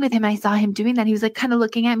was sitting with him. I saw him doing that. He was like kind of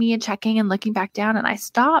looking at me and checking and looking back down. And I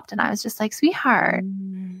stopped and I was just like, sweetheart,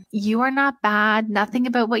 you are not bad. Nothing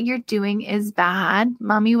about what you're doing is bad.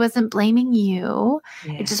 Mommy wasn't blaming you.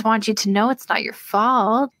 Yeah. I just want you to know it's not your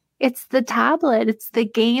fault. It's the tablet. It's the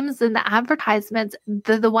games and the advertisements,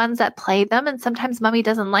 the ones that play them. And sometimes mommy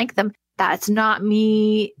doesn't like them. That's not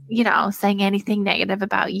me, saying anything negative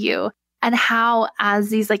about you. And how,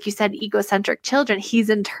 as these, like you said, egocentric children, he's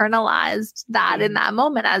internalized that in that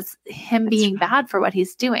moment as him being bad for what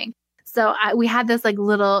he's doing. So we had this like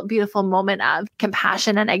little beautiful moment of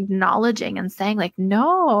compassion and acknowledging and saying like,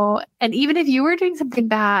 no. And even if you were doing something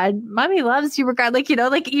bad, mommy loves you regardless,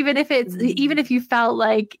 even if you felt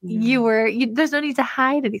like there's no need to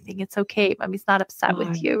hide anything. It's okay. Mommy's not upset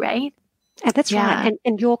with you, right? That's right.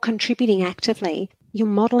 And you're contributing actively. You're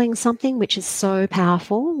modeling something which is so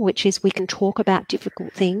powerful, which is we can talk about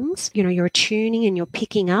difficult things. You're attuning and you're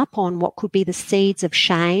picking up on what could be the seeds of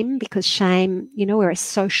shame, because shame, we're a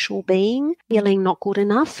social being. Feeling not good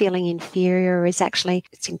enough, feeling inferior is actually,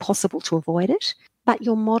 it's impossible to avoid it. But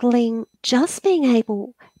you're modeling just being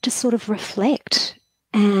able to sort of reflect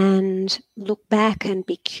and look back and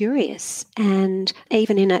be curious, and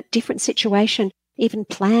even in a different situation, even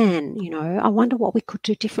plan, I wonder what we could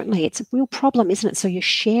do differently. It's a real problem, isn't it? So you're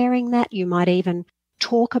sharing that. You might even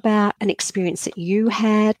talk about an experience that you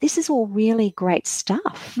had. This is all really great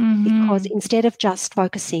stuff, because instead of just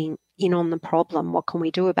focusing in on the problem, what can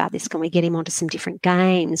we do about this? Can we get him onto some different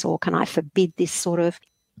games, or can I forbid this sort of,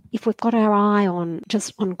 if we've got our eye on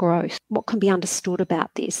just on growth, what can be understood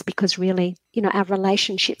about this? Because really, our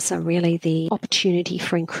relationships are really the opportunity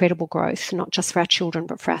for incredible growth, not just for our children,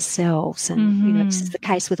 but for ourselves. And, this is the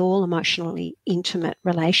case with all emotionally intimate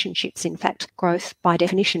relationships. In fact, growth by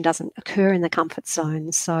definition doesn't occur in the comfort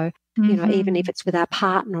zone. So, even if it's with our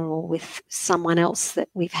partner or with someone else that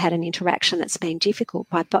we've had an interaction that's been difficult,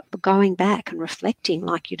 but going back and reflecting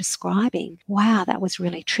like you're describing, wow, that was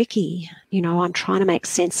really tricky. I'm trying to make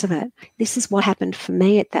sense of it. This is what happened for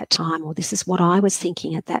me at that time, or this is what I was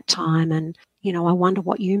thinking at that time. And, I wonder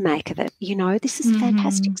what you make of it. This is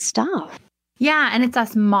fantastic stuff. Yeah. And it's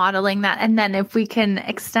us modeling that. And then if we can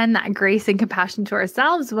extend that grace and compassion to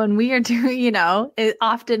ourselves when we are doing,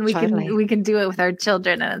 often we can do it with our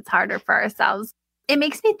children, and it's harder for ourselves. It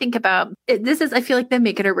makes me think about, I feel like the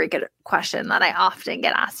make it or break it question that I often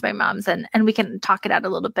get asked by moms, and we can talk it out a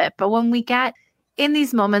little bit. But when we get in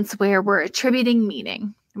these moments where we're attributing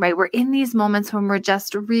meaning, right? We're in these moments when we're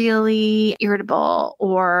just really irritable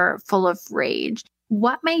or full of rage.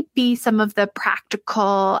 What might be some of the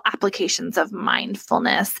practical applications of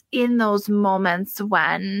mindfulness in those moments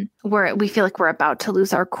when we feel like we're about to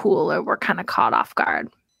lose our cool or we're kind of caught off guard?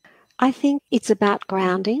 I think it's about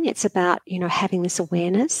grounding. It's about, having this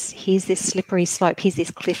awareness. Here's this slippery slope. Here's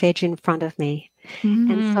this cliff edge in front of me.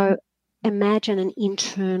 And so imagine an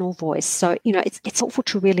internal voice. So, it's helpful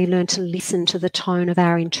to really learn to listen to the tone of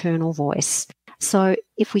our internal voice. So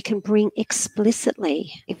if we can bring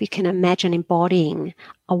explicitly, if we can imagine embodying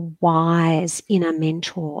a wise inner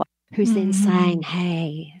mentor who's then saying,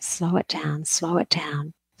 hey, slow it down, slow it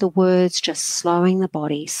down. The words just slowing the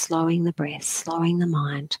body, slowing the breath, slowing the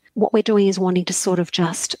mind. What we're doing is wanting to sort of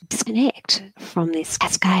just disconnect from this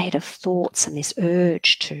cascade of thoughts and this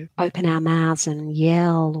urge to open our mouths and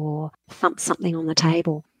yell or thump something on the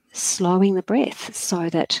table. Slowing the breath so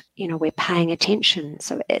that, we're paying attention.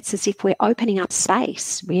 So it's as if we're opening up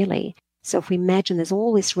space, really. So if we imagine there's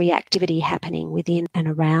all this reactivity happening within and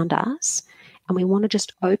around us, and we want to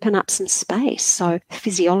just open up some space. So the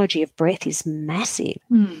physiology of breath is massive.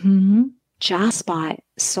 Just by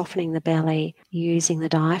softening the belly, using the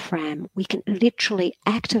diaphragm, we can literally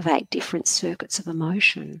activate different circuits of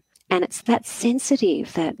emotion. And it's that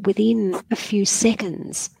sensitive that within a few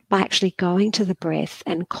seconds, by actually going to the breath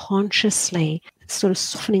and consciously sort of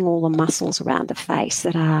softening all the muscles around the face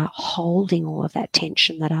that are holding all of that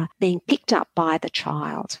tension, that are being picked up by the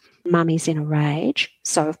child. Mummy's in a rage,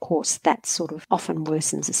 so of course that sort of often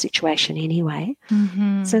worsens the situation anyway.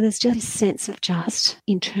 Mm-hmm. So there's just a sense of just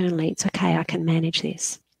internally, it's okay, I can manage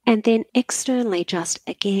this. And then externally, just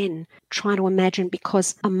again, trying to imagine,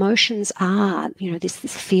 because emotions are, this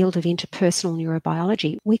field of interpersonal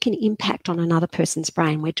neurobiology, we can impact on another person's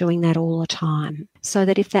brain. We're doing that all the time. So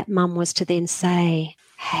that if that mum was to then say,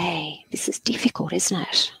 hey, this is difficult, isn't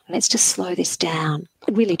it? Let's just slow this down.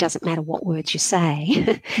 It really doesn't matter what words you say,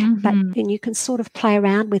 Mm-hmm. but then you can sort of play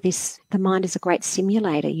around with this. The mind is a great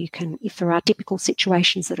simulator. You can, if there are typical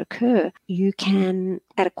situations that occur, you can,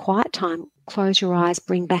 at a quiet time, close your eyes,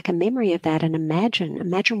 bring back a memory of that and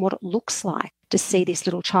imagine what it looks like to see this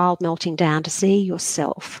little child melting down, to see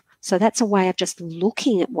yourself. So that's a way of just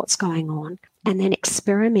looking at what's going on and then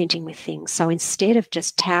experimenting with things. So instead of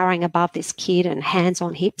just towering above this kid and hands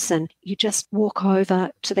on hips, and you just walk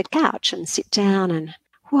over to the couch and sit down and,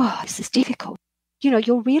 whoa, this is difficult.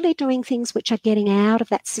 You're really doing things which are getting out of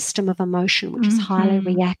that system of emotion, which is highly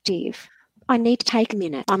reactive. I need to take a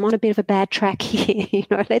minute. I'm on a bit of a bad track here.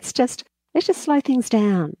 Let's just slow things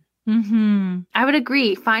down. Mm-hmm. I would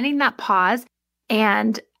agree. Finding that pause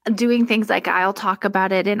and doing things like, I'll talk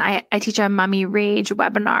about it. And I teach a Mummy Rage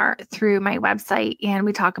webinar through my website. And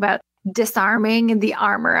we talk about disarming the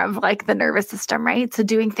armor of like the nervous system, right? So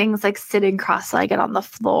doing things like sitting cross-legged on the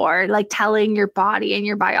floor, like telling your body and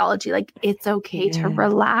your biology, like it's okay to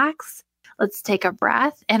relax. Let's take a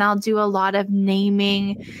breath. And I'll do a lot of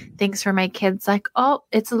naming things for my kids, like, oh,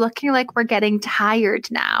 it's looking like we're getting tired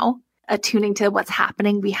now. Attuning to what's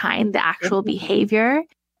happening behind the actual behavior.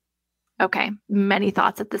 Okay, many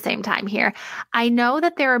thoughts at the same time here. I know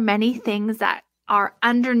that there are many things that are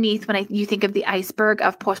underneath when you think of the iceberg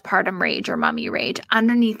of postpartum rage or mummy rage.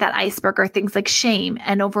 Underneath that iceberg are things like shame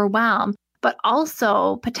and overwhelm, but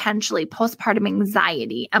also potentially postpartum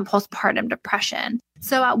anxiety and postpartum depression.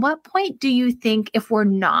 So at what point do you think, if we're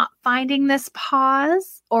not finding this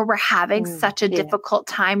pause or we're having such a difficult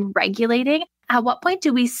time regulating, at what point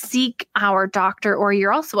do we seek our doctor? Or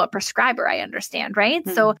you're also a prescriber, I understand, right?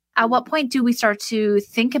 Mm-hmm. So at what point do we start to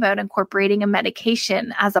think about incorporating a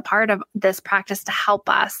medication as a part of this practice to help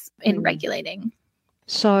us in regulating?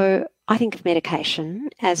 So I think of medication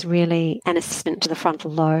as really an assistant to the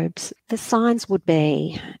frontal lobes. The signs would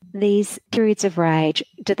be these periods of rage.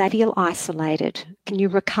 Do they feel isolated? Can you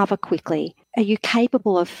recover quickly? Are you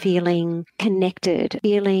capable of feeling connected,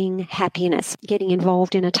 feeling happiness, getting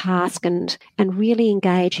involved in a task and really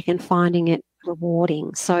engaging and finding it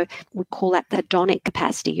rewarding? So we call that the hedonic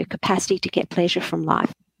capacity, your capacity to get pleasure from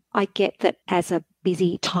life. I get that as a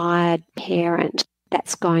busy, tired parent,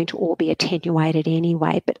 that's going to all be attenuated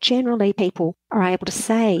anyway. But generally people are able to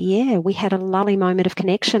say, yeah, we had a lovely moment of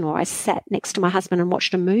connection, or I sat next to my husband and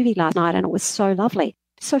watched a movie last night and it was so lovely.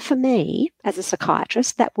 So for me, as a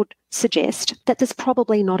psychiatrist, that would suggest that there's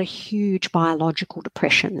probably not a huge biological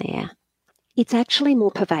depression there. It's actually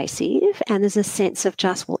more pervasive, and there's a sense of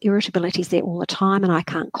just, well, irritability is there all the time and I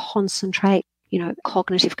can't concentrate.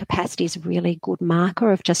 Cognitive capacity is a really good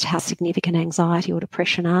marker of just how significant anxiety or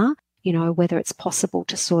depression are. Whether it's possible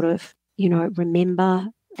to sort of, remember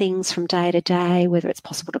things from day to day, whether it's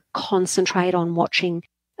possible to concentrate on watching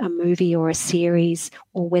a movie or a series,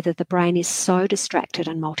 or whether the brain is so distracted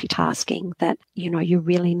and multitasking that, you're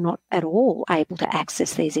really not at all able to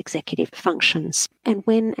access these executive functions. And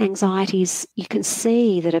when anxieties, you can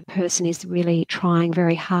see that a person is really trying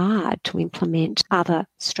very hard to implement other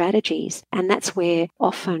strategies. And that's where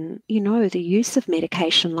often, the use of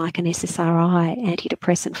medication like an SSRI,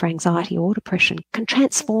 antidepressant for anxiety or depression, can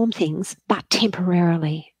transform things, but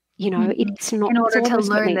temporarily. It's not... In order to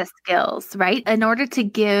learn the skills, right? In order to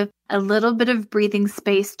give a little bit of breathing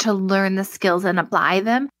space to learn the skills and apply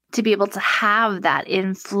them, to be able to have that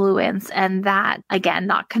influence and that, again,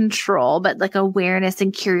 not control, but like awareness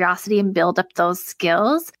and curiosity, and build up those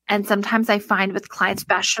skills. And sometimes I find with clients,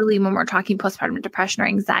 especially when we're talking postpartum depression or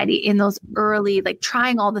anxiety, in those early, like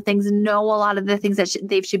trying all the things, know a lot of the things that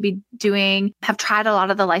they should be doing, have tried a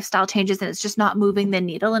lot of the lifestyle changes, and it's just not moving the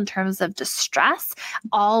needle in terms of distress,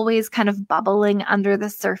 always kind of bubbling under the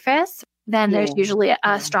surface. Then there's usually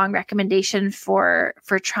a strong recommendation for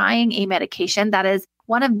trying a medication that is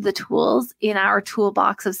one of the tools in our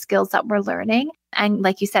toolbox of skills that we're learning. And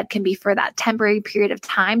like you said, can be for that temporary period of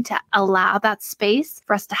time to allow that space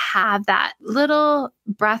for us to have that little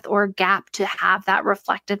breath or gap, to have that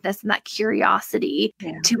reflectiveness and that curiosity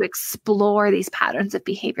to explore these patterns of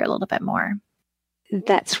behavior a little bit more.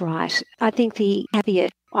 That's right. I think the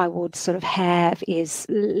caveat I would sort of have is,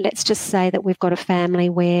 let's just say that we've got a family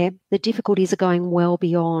where the difficulties are going well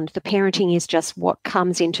beyond. The parenting is just what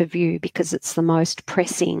comes into view because it's the most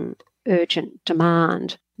pressing, urgent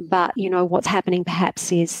demand. But, what's happening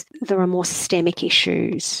perhaps is there are more systemic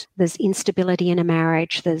issues. There's instability in a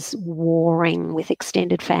marriage. There's warring with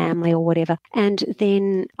extended family or whatever. And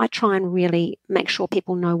then I try and really make sure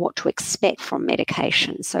people know what to expect from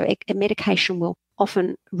medication. So a medication will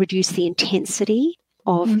often reduce the intensity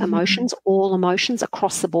of emotions, all emotions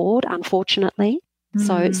across the board, unfortunately.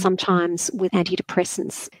 So sometimes with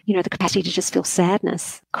antidepressants, the capacity to just feel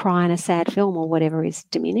sadness, cry in a sad film or whatever is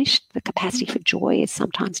diminished. The capacity for joy is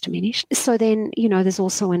sometimes diminished. So then, there's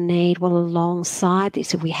also a need, well, alongside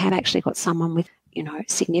this, if we have actually got someone with,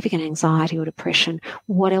 significant anxiety or depression,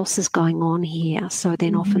 what else is going on here? So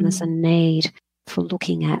then often there's a need for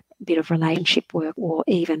looking at a bit of relationship work or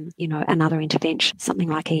even, another intervention, something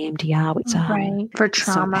like EMDR, which for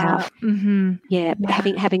trauma.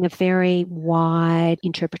 Having a very wide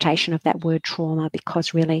interpretation of that word trauma,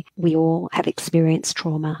 because really we all have experienced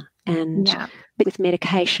trauma. And with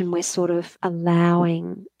medication, we're sort of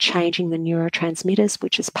allowing changing the neurotransmitters,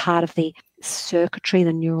 which is part of the circuitry,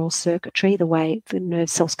 the neural circuitry, the way the nerve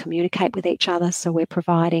cells communicate with each other. So we're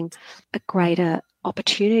providing a greater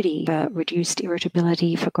opportunity for reduced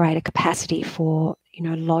irritability, for greater capacity for,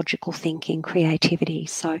 logical thinking, creativity.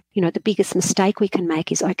 So, the biggest mistake we can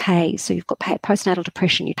make is, okay, so you've got postnatal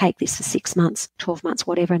depression, you take this for 6 months, 12 months,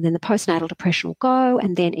 whatever, and then the postnatal depression will go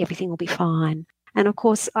and then everything will be fine. And of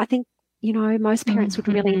course, I think, most parents would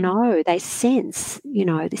really know, they sense,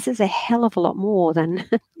 this is a hell of a lot more than,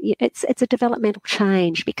 it's a developmental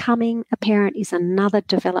change. Becoming a parent is another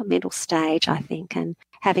developmental stage, I think, and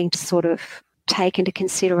having to sort of take into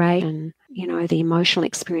consideration, the emotional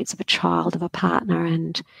experience of a child, of a partner,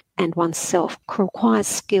 and oneself requires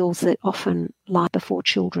skills that often lie before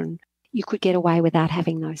children. You could get away without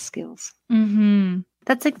having those skills.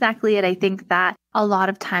 That's exactly it. I think that a lot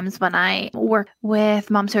of times when I work with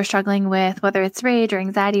moms who are struggling with whether it's rage or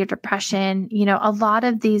anxiety or depression, a lot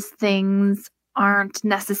of these things aren't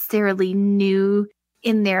necessarily new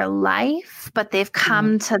in their life, but they've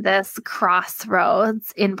come to this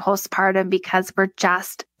crossroads in postpartum because we're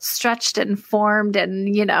just stretched and formed and,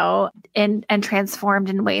 and transformed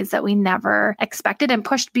in ways that we never expected and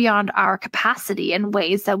pushed beyond our capacity in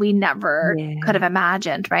ways that we never could have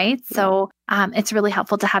imagined, right? So it's really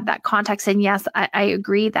helpful to have that context. And yes, I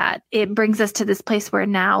agree that it brings us to this place where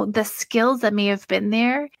now the skills that may have been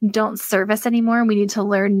there don't serve us anymore. And we need to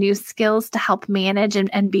learn new skills to help manage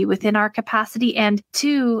and be within our capacity. And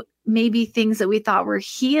two, maybe things that we thought were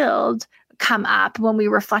healed come up when we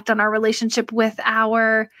reflect on our relationship with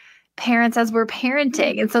our parents as we're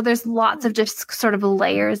parenting. And so there's lots of just sort of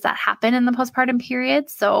layers that happen in the postpartum period.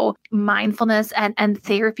 So mindfulness and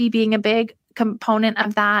therapy being a big component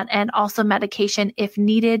of that, and also medication, if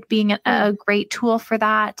needed, being a great tool for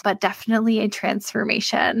that, but definitely a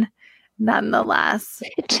transformation nonetheless.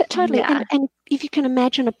 Totally. Yeah. And if you can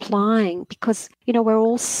imagine applying, because, we're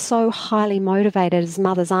all so highly motivated as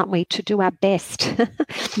mothers, aren't we, to do our best. Right.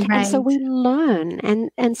 And so we learn.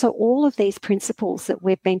 And so all of these principles that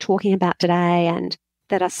we've been talking about today and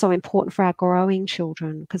that are so important for our growing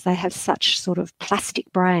children, because they have such sort of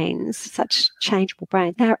plastic brains, such changeable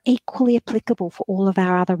brains, they're equally applicable for all of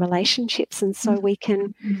our other relationships. And so we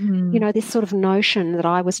can, this sort of notion that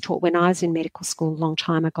I was taught when I was in medical school a long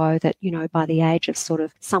time ago, that, by the age of sort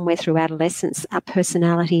of somewhere through adolescence, our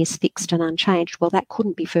personality is fixed and unchanged. Well, that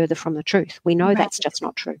couldn't be further from the truth. We know that's just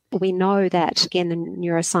not true. We know that, again, the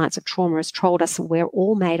neuroscience of trauma has told us we're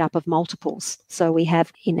all made up of multiples. So we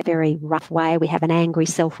have, in a very rough way, we have an angry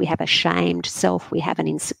self, we have a shamed self, we have an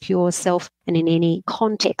insecure self, and in any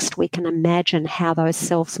context we can imagine how those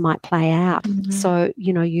selves might play out. So,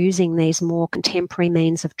 using these more contemporary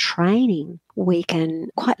means of training, we can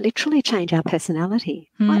quite literally change our personality,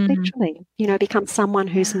 quite literally, become someone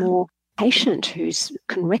who's more patient, who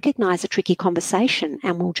can recognize a tricky conversation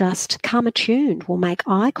and will just come attuned, will make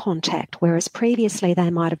eye contact, whereas previously they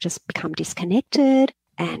might have just become disconnected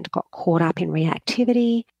and got caught up in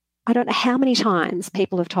reactivity. I don't know how many times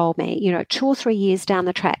people have told me, 2 or 3 years down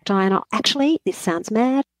the track, Diana, actually, this sounds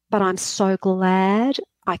mad, but I'm so glad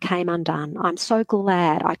I came undone. I'm so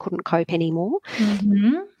glad I couldn't cope anymore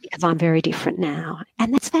because I'm very different now.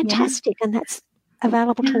 And that's fantastic. And that's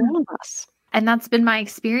available to all of us. And that's been my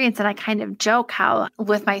experience. And I kind of joke how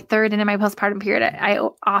with my third and in my postpartum period, I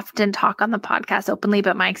often talk on the podcast openly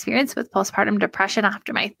about my experience with postpartum depression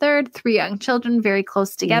after my third, 3 young children very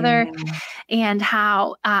close together, and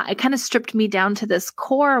how it kind of stripped me down to this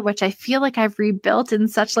core, which I feel like I've rebuilt in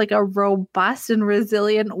such like a robust and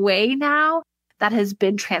resilient way now. that has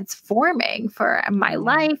been transforming for my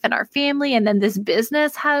life and our family. And then this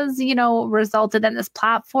business has, resulted in this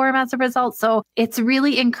platform as a result. So it's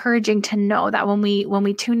really encouraging to know that when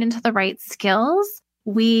we tune into the right skills,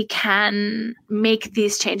 we can make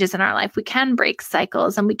these changes in our life. We can break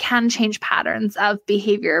cycles and we can change patterns of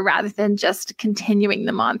behavior rather than just continuing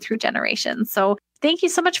them on through generations. So thank you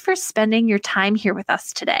so much for spending your time here with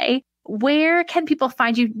us today. Where can people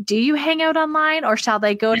find you? Do you hang out online, or shall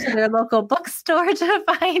they go to their local bookstore to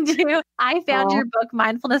find you? I found your book,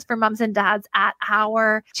 Mindfulness for Moms and Dads, at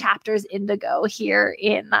our Chapters Indigo here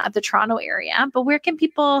in the Toronto area. But where can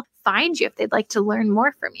people find you if they'd like to learn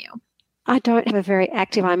more from you? I don't have a very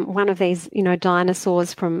active, I'm one of these,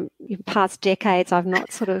 dinosaurs from past decades. I've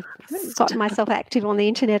not sort of got myself active on the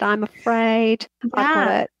internet, I'm afraid. Yeah. I've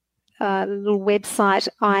got a little website,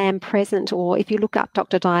 I Am Present, or if you look up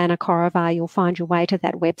Dr. Diana Korevaar, you'll find your way to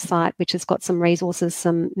that website, which has got some resources,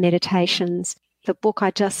 some meditations. The book,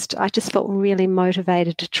 I just felt really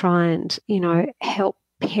motivated to try and, help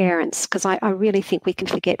parents, because I really think we can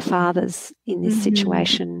forget fathers in this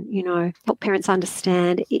situation, help parents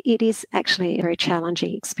understand it is actually a very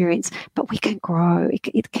challenging experience, but we can grow.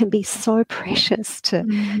 It can be so precious to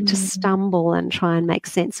stumble and try and make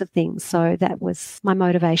sense of things. So that was my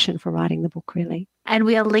motivation for writing the book, really. And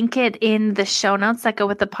we'll link it in the show notes that go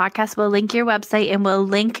with the podcast. We'll link your website and we'll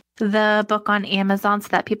link the book on Amazon so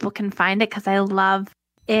that people can find it, because I love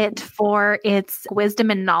it for its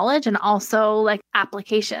wisdom and knowledge, and also like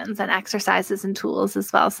applications and exercises and tools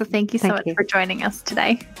as well. So thank you so much for joining us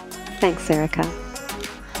today. Thanks, Erica.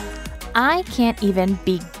 I can't even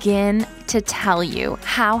begin to tell you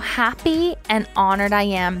how happy and honored I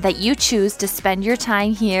am that you choose to spend your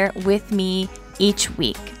time here with me each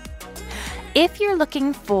week. If you're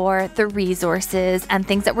looking for the resources and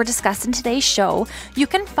things that were discussed in today's show, you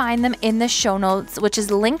can find them in the show notes, which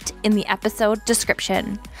is linked in the episode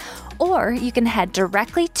description. Or you can head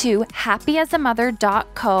directly to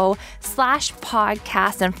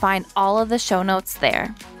happyasamother.co/podcast and find all of the show notes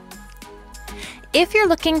there. If you're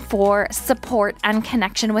looking for support and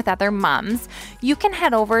connection with other moms, you can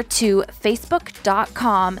head over to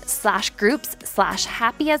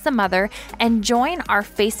facebook.com/groups/happyasamother and join our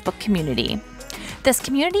Facebook community. This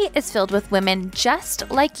community is filled with women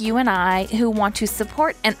just like you and I who want to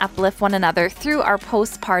support and uplift one another through our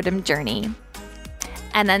postpartum journey.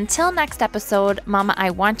 And until next episode, Mama,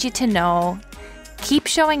 I want you to know, keep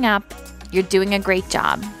showing up. You're doing a great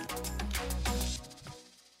job.